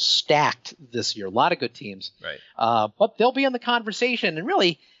just so stacked this year. A lot of good teams. Right. But they'll be in the conversation. And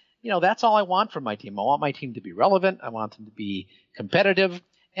really, that's all I want from my team. I want my team to be relevant. I want them to be competitive.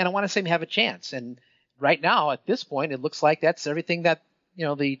 And I want to see them have a chance. And right now, at this point, it looks like that's everything that,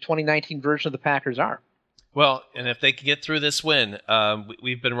 the 2019 version of the Packers are. Well, and if they can get through this win,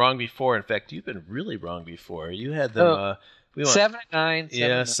 we've been wrong before. In fact, you've been really wrong before. You had them 7-9.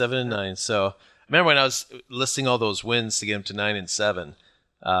 Yeah, 7-9. So I remember when I was listing all those wins to get them to 9-7.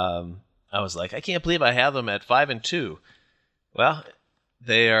 I was like, I can't believe I have them at 5-2. Well,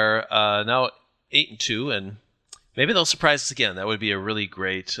 they are now 8-2, and maybe they'll surprise us again. That would be a really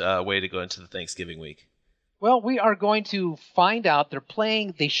great way to go into the Thanksgiving week. Well, we are going to find out.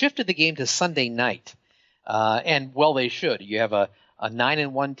 They shifted the game to Sunday night. And well, they should. You have a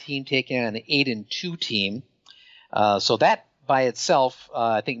 9-1 team taking on an 8-2 team. So that by itself,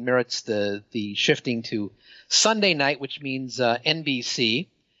 I think merits the shifting to Sunday night, which means NBC,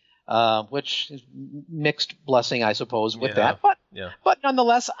 which is mixed blessing, I suppose, with that. But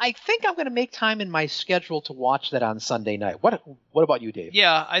nonetheless, I think I'm going to make time in my schedule to watch that on Sunday night. What about you, Dave?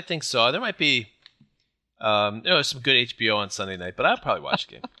 Yeah, I think so. There might be some good HBO on Sunday night, but I'll probably watch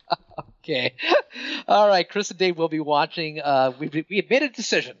the game. Okay. All right. Chris and Dave will be watching. We have made a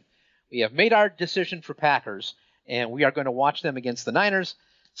decision. We have made our decision for Packers, and we are going to watch them against the Niners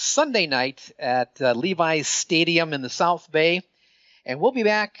Sunday night at Levi's Stadium in the South Bay. And we'll be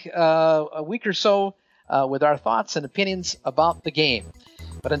back a week or so with our thoughts and opinions about the game.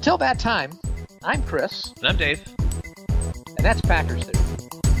 But until that time, I'm Chris. And I'm Dave. And that's Packers Theory.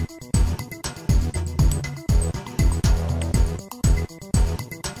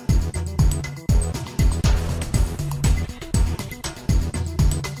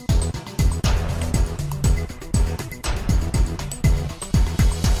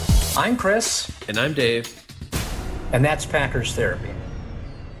 I'm Chris. And I'm Dave. And that's Packers Therapy.